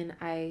when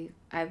I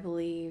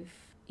believe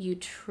you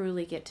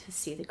truly get to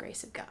see the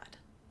grace of God.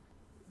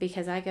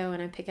 Because I go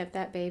and I pick up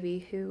that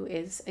baby who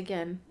is,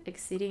 again,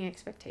 exceeding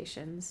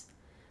expectations,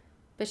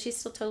 but she's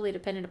still totally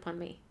dependent upon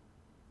me.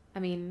 I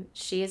mean,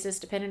 she is as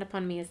dependent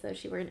upon me as though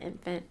she were an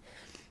infant.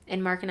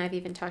 And Mark and I have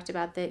even talked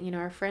about that,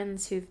 our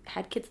friends who've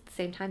had kids at the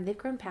same time, they've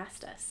grown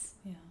past us.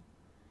 Yeah.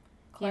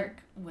 Clark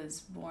was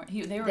born.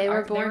 They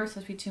were supposed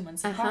to be 2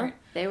 months apart.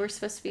 They were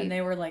supposed to be. And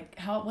they were like,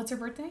 what's her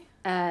birthday?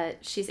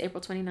 She's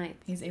April 29th.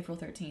 He's April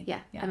 13th. Yeah.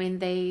 I mean,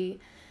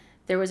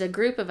 there was a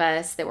group of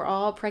us that were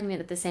all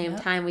pregnant at the same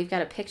time. We've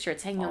got a picture.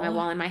 It's hanging on my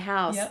wall in my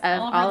house of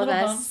all of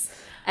us. Bumps.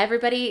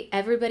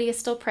 Everybody is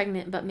still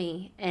pregnant but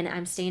me. And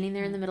I'm standing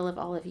there in the middle of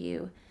all of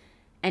you.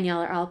 And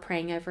y'all are all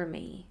praying over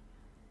me.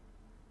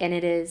 And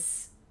it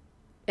is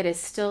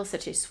still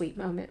such a sweet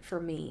moment for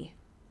me.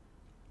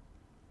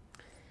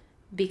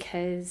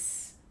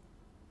 Because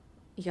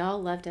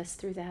y'all loved us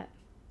through that.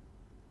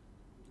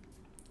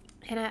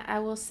 And I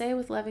will say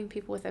with loving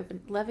people with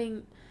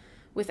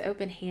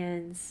open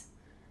hands,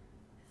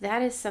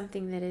 that is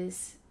something that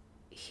is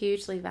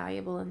hugely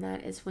valuable in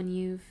that is when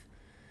you've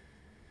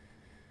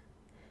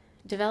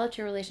developed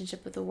your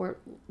relationship with the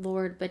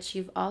Lord, but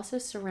you've also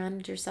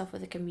surrounded yourself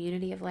with a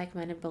community of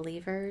like-minded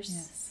believers.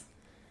 Yes.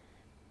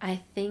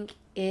 I think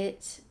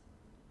it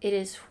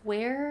is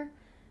where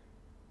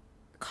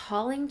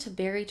calling to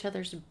bear each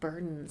other's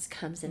burdens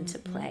comes into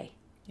play.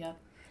 Yep.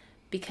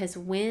 Because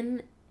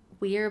when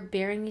we are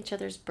bearing each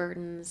other's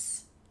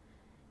burdens,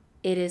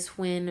 it is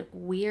when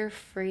we are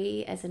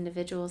free as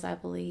individuals, I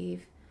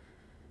believe,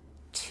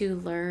 to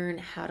learn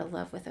how to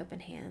love with open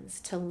hands,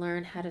 to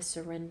learn how to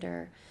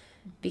surrender,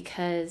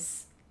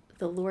 because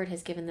the Lord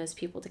has given those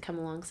people to come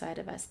alongside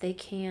of us. They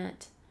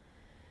can't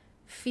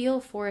feel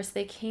for us,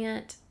 they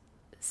can't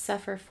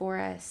suffer for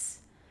us,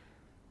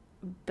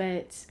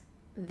 but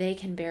they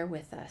can bear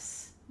with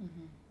us.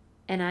 Mm-hmm.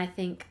 And I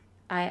think,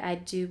 I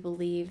do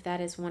believe that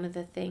is one of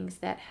the things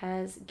that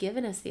has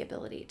given us the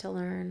ability to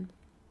learn,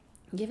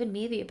 given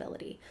me the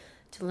ability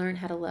to learn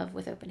how to love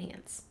with open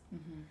hands.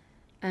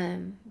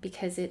 Mm-hmm.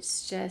 Because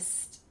it's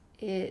just,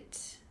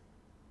 it's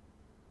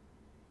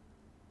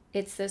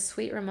those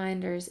sweet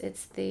reminders,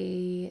 it's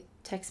the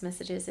text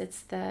messages,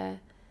 it's the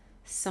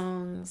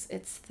songs,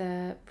 it's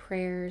the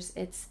prayers,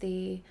 it's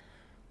the,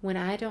 when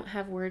I don't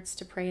have words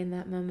to pray in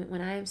that moment,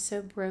 when I am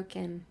so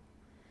broken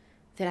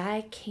that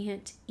I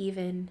can't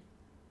even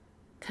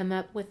come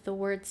up with the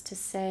words to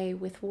say,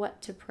 with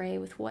what to pray,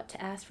 with what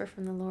to ask for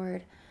from the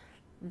Lord,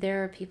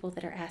 there are people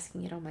that are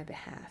asking it on my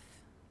behalf.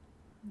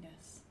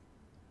 Yes.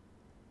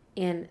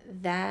 And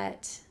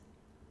that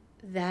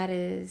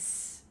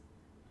is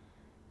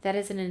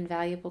an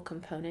invaluable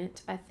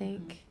component, I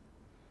think,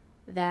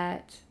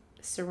 that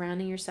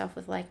surrounding yourself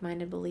with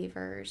like-minded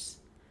believers,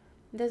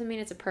 it doesn't mean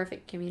it's a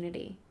perfect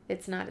community.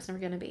 It's not. It's never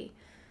going to be.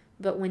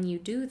 But when you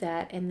do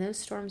that and those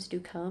storms do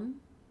come,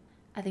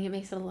 I think it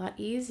makes it a lot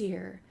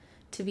easier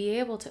to be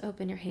able to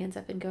open your hands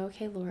up and go,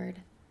 okay, Lord,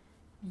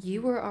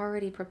 you were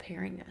already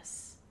preparing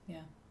us.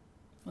 Yeah.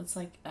 Well, it's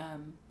like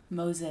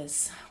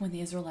Moses, when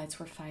the Israelites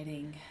were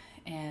fighting,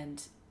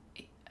 and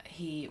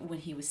when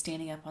he was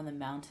standing up on the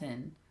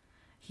mountain,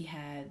 he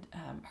had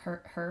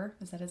Hur,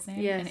 is that his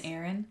name? Yes. And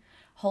Aaron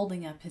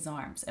holding up his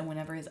arms, and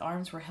whenever his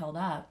arms were held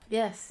up,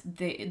 yes,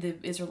 the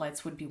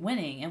Israelites would be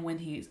winning, and when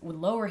he would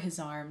lower his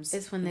arms,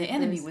 is when the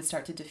enemy would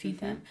start to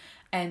defeat them.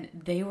 And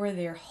they were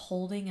there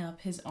holding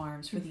up his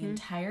arms for the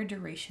entire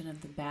duration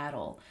of the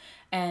battle,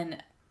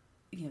 and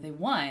they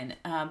won,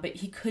 but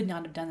he could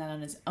not have done that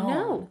on his own.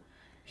 No,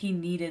 he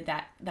needed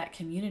that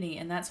community,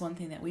 and that's one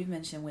thing that we've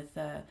mentioned with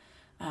the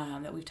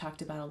that we've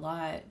talked about a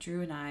lot,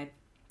 Drew and I,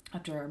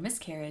 after our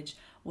miscarriage,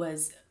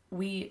 was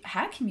we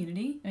had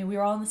community. I mean, we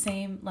were all in the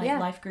same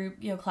life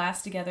group,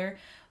 class together,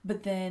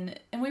 but then,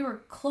 and we were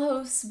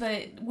close,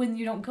 but when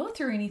you don't go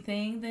through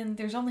anything, then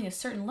there's only a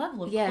certain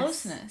level of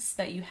closeness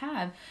that you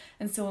have.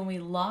 And so when we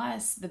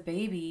lost the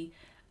baby,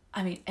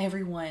 I mean,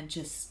 everyone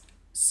just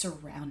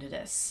surrounded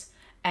us.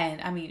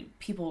 And I mean,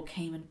 people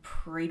came and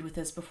prayed with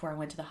us before I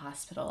went to the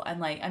hospital.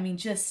 And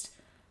just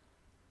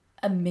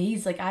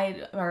amazed.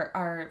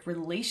 Our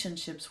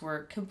relationships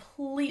were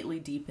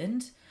completely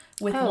deepened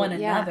with one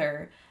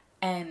another.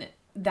 And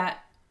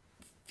that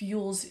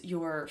fuels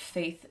your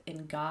faith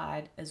in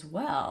God as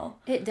well.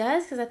 It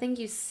does, because I think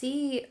you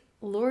see,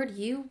 Lord,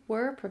 you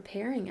were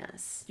preparing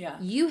us. Yeah.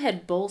 You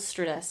had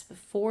bolstered us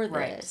before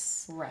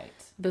this. Right.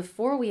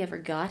 Before we ever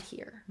got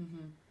here.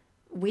 Mm-hmm.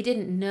 We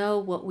didn't know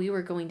what we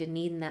were going to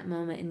need in that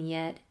moment, and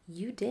yet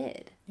you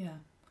did. Yeah.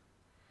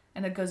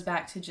 And it goes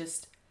back to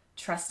just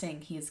trusting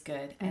He is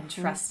good and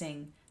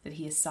trusting that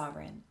He is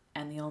sovereign.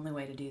 And the only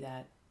way to do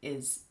that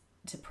is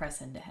to press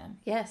into Him.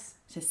 Yes.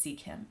 To seek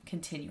Him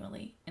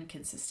continually and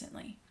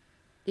consistently.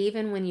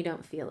 Even when you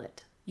don't feel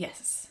it.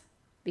 Yes.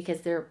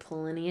 Because there are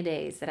plenty of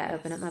days that I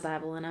open up my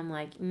Bible and I'm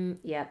like,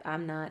 yep,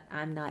 I'm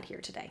not here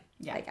today.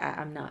 Yeah.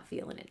 I'm not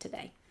feeling it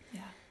today. Yeah.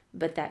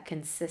 But that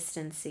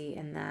consistency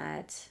and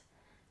that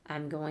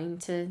I'm going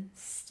to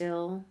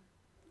still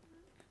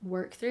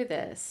work through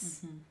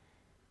this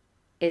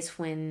is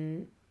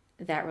when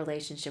that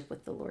relationship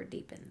with the Lord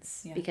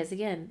deepens. Yeah. Because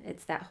again,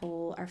 it's that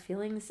whole, our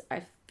feelings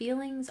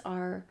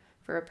are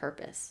for a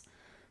purpose,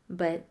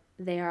 but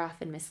they are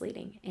often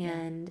misleading.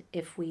 And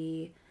if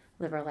we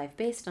live our life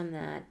based on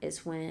that,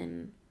 is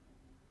when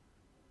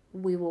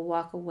we will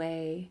walk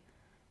away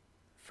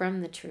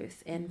from the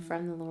truth and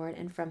from the Lord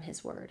and from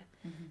His word.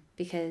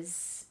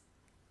 Because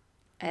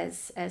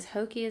as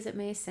hokey as it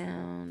may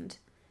sound,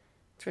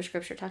 it's where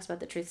Scripture talks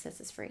about the truth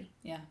sets us free.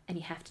 Yeah. And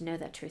you have to know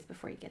that truth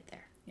before you get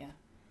there. Yeah.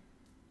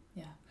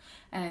 Yeah.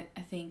 And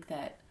I think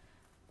that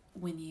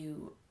when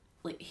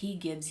He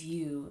gives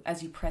you,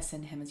 as you press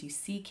into Him, as you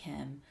seek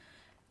Him,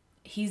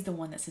 He's the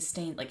one that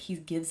sustains, He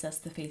gives us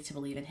the faith to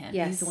believe in Him.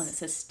 Yes. He's the one that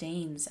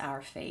sustains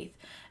our faith.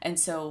 And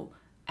so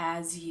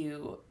as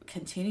you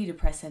continue to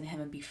press into Him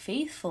and be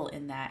faithful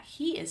in that,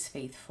 He is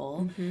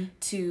faithful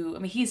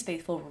He's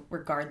faithful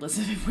regardless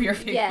of if we are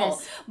faithful.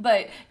 Yes.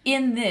 But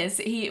in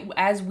this,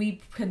 as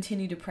we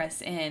continue to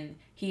press in,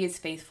 He is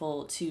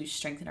faithful to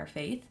strengthen our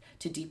faith,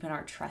 to deepen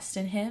our trust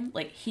in Him.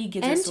 He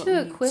gives us what we need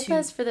to equip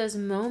us for those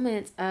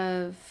moments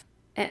of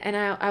and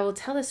I will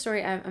tell this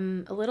story.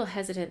 I'm a little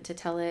hesitant to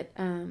tell it,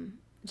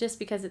 just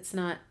because it's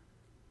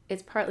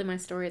partly my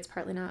story, it's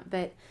partly not.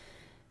 But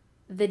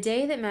the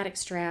day that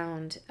Maddox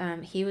drowned,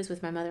 he was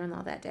with my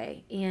mother-in-law that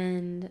day.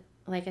 And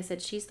like I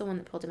said, she's the one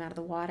that pulled him out of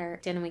the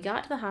water. And we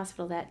got to the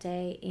hospital that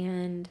day,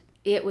 and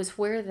it was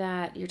where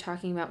that you're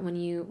talking about when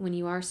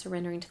you are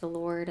surrendering to the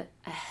Lord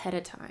ahead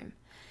of time.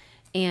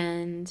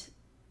 And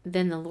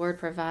then the Lord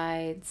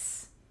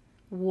provides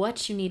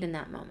what you need in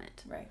that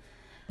moment. Right.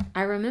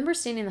 I remember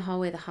standing in the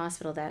hallway of the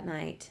hospital that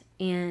night,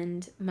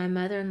 and my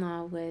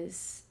mother-in-law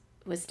was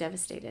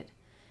devastated.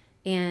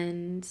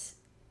 And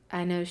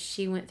I know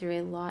she went through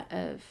a lot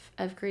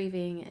of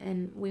grieving,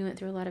 and we went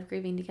through a lot of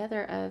grieving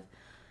together of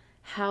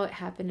how it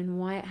happened and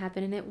why it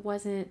happened. And it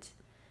was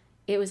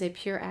a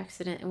pure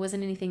accident. It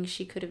wasn't anything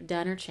she could have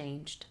done or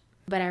changed.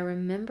 But I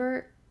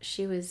remember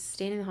she was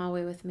standing in the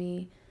hallway with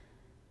me,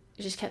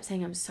 just kept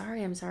saying, "I'm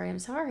sorry, I'm sorry, I'm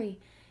sorry."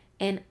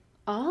 And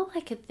all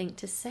I could think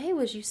to say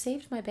was, "You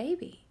saved my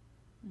baby."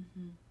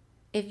 Mm-hmm.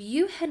 If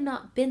you had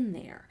not been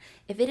there,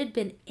 if it had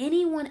been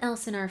anyone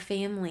else in our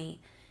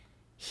family,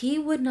 he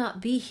would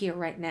not be here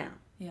right now.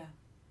 Yeah.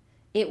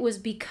 It was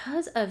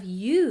because of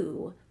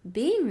you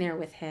being there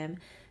with him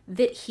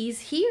that he's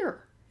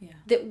here. Yeah.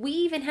 That we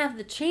even have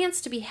the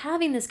chance to be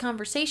having this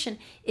conversation.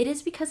 It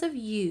is because of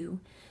you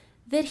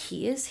that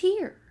he is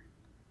here.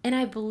 And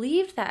I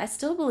believed that. I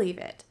still believe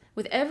it.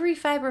 With every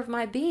fiber of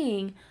my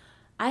being,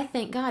 I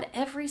thank God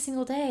every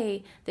single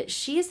day that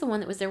she is the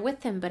one that was there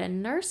with him. But a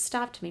nurse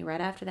stopped me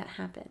right after that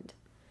happened.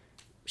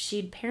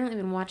 She'd apparently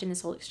been watching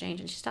this whole exchange,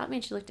 and she stopped me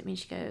and she looked at me and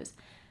she goes,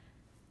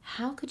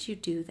 "How could you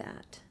do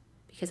that?"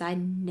 Because I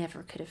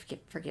never could have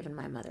forgiven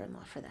my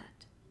mother-in-law for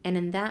that. And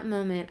in that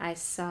moment, I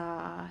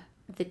saw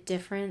the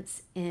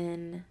difference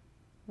in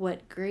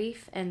what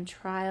grief and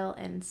trial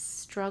and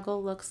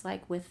struggle looks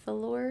like with the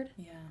Lord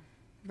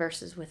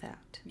versus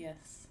without.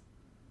 Yes.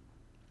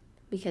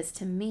 Because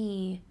to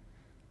me,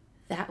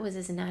 that was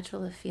as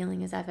natural a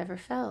feeling as I've ever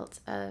felt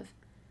of,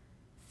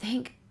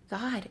 thank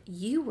God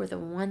you were the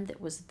one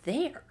that was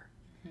there.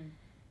 Mm-hmm.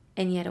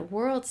 And yet a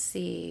world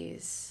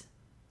sees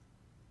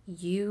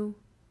you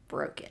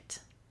broke it.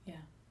 Yeah.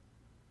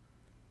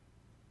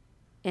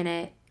 And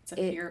it's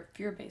a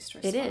fear-based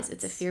response. It is.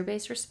 It's a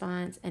fear-based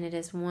response, and it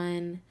is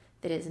one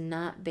that is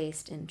not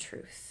based in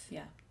truth.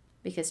 Yeah.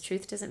 Because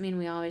truth doesn't mean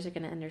we always are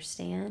going to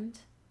understand,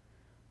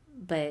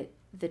 but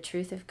the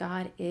truth of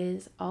God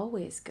is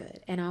always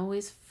good and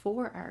always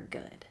for our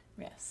good.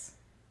 Yes.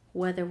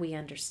 Whether we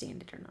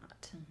understand it or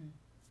not. Mm-hmm.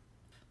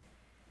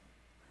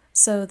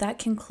 So that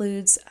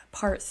concludes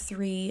part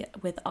 3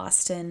 with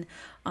Austin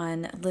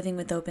on living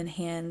with open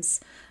hands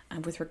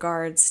with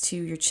regards to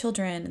your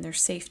children and their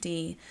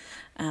safety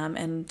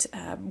and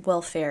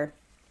welfare.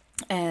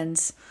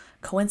 And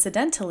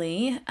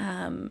coincidentally,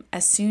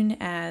 as soon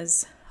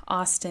as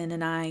Austin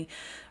and I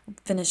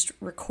finished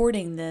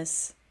recording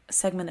this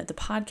segment of the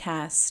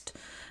podcast,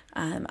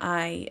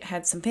 I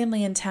had some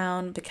family in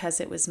town because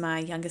it was my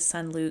youngest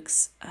son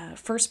Luke's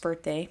first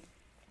birthday,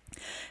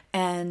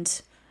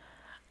 and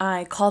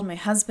I called my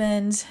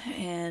husband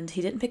and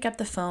he didn't pick up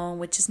the phone,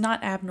 which is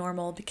not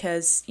abnormal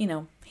because,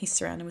 he's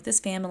surrounded with his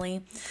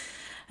family,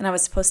 and I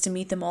was supposed to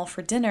meet them all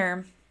for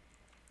dinner,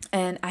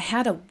 and I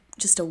had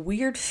just a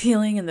weird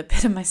feeling in the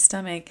pit of my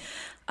stomach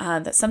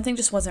that something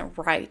just wasn't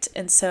right.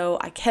 And so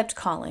I kept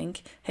calling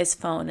his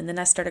phone, and then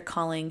I started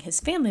calling his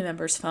family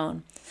member's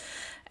phone.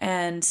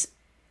 And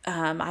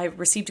I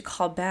received a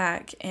call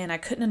back, and I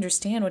couldn't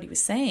understand what he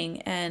was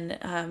saying. And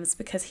it's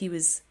because he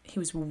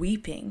was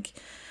weeping.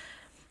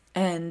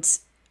 And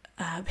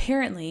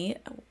apparently,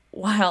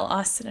 while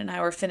Austin and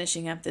I were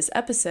finishing up this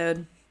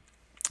episode,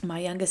 my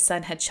youngest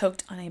son had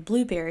choked on a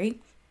blueberry,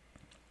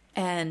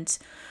 and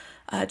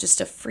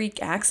just a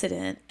freak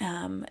accident.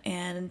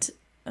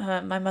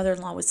 My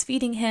mother-in-law was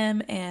feeding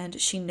him, and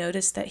she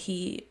noticed that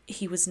he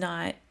was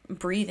not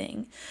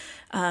breathing.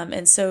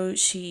 And so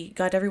she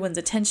got everyone's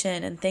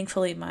attention, and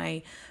thankfully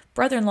my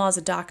brother-in-law is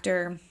a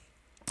doctor,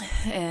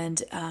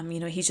 and,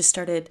 he just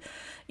started,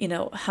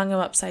 hung him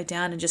upside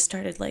down and just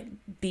started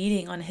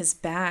beating on his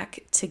back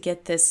to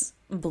get this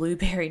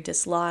blueberry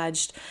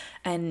dislodged,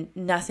 and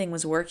nothing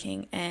was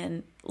working.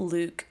 And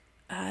Luke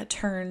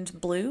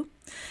turned blue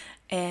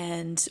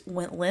and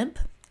went limp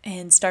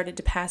and started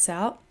to pass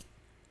out.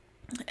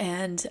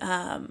 And,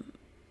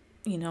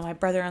 my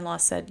brother-in-law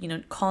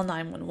said, call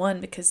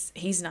 911 because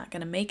he's not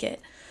going to make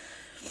it.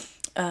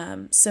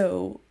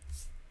 So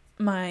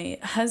my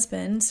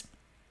husband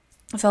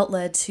felt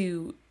led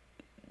to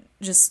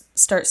just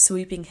start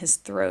sweeping his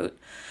throat,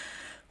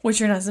 which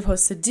you're not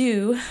supposed to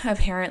do,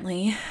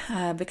 apparently,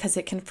 because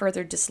it can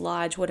further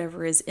dislodge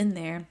whatever is in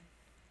there.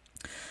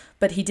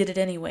 But he did it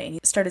anyway. He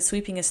started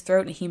sweeping his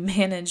throat, and he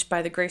managed,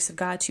 by the grace of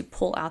God, to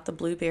pull out the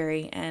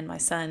blueberry, and my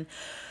son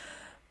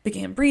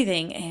began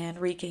breathing and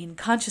regained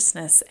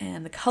consciousness,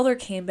 and the color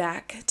came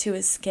back to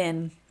his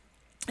skin.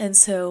 And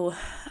so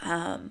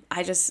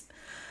I just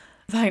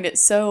find it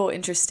so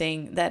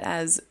interesting that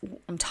as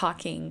I'm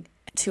talking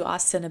to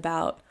Austin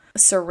about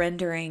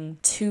surrendering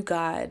to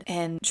God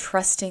and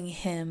trusting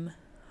Him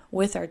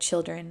with our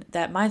children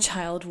that my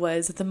child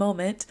was at the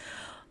moment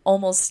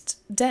almost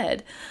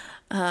dead.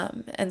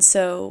 And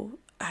so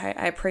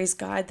I praise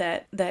God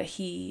that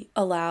he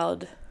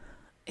allowed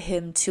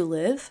him to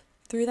live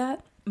through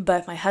that.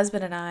 But my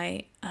husband and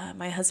I,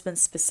 my husband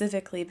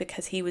specifically,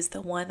 because he was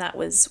the one that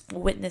was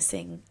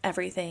witnessing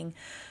everything,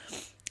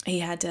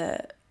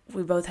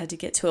 we both had to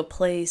get to a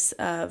place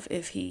of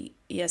he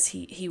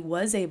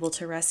was able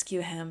to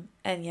rescue him.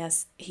 And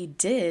yes, he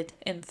did,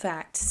 in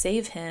fact,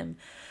 save him.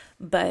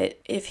 But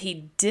if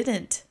he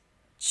didn't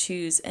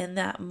choose in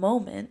that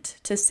moment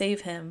to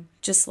save him,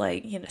 just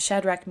like,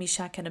 Shadrach,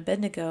 Meshach, and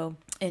Abednego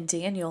in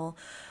Daniel,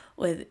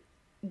 with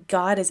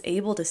God is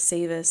able to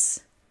save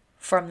us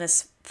from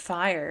this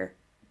fire,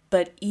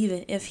 but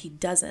even if he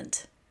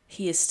doesn't,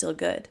 he is still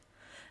good.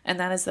 And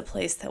that is the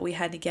place that we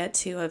had to get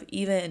to, of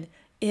even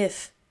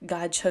if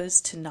God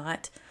chose to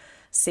not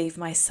save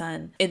my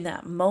son in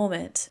that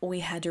moment,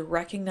 we had to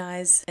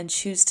recognize and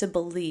choose to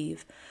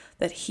believe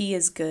that he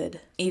is good,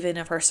 even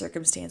if our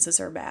circumstances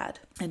are bad.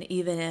 And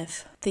even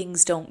if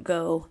things don't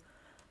go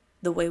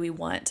the way we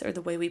want, or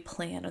the way we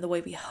plan, or the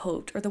way we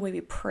hoped, or the way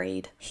we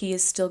prayed, he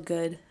is still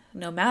good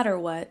no matter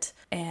what,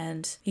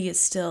 and he is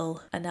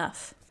still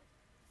enough.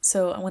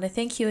 So I want to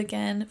thank you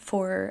again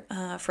for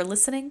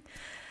listening,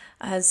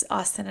 as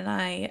Austin and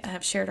I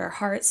have shared our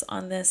hearts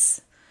on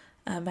this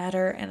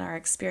matter and our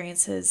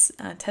experiences,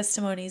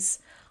 testimonies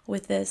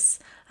with this.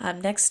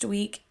 Next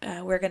week,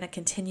 we're going to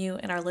continue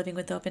in our Living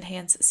with Open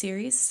Hands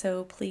series,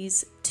 so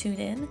please tune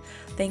in.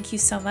 Thank you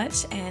so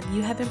much, and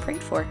you have been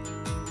prayed for.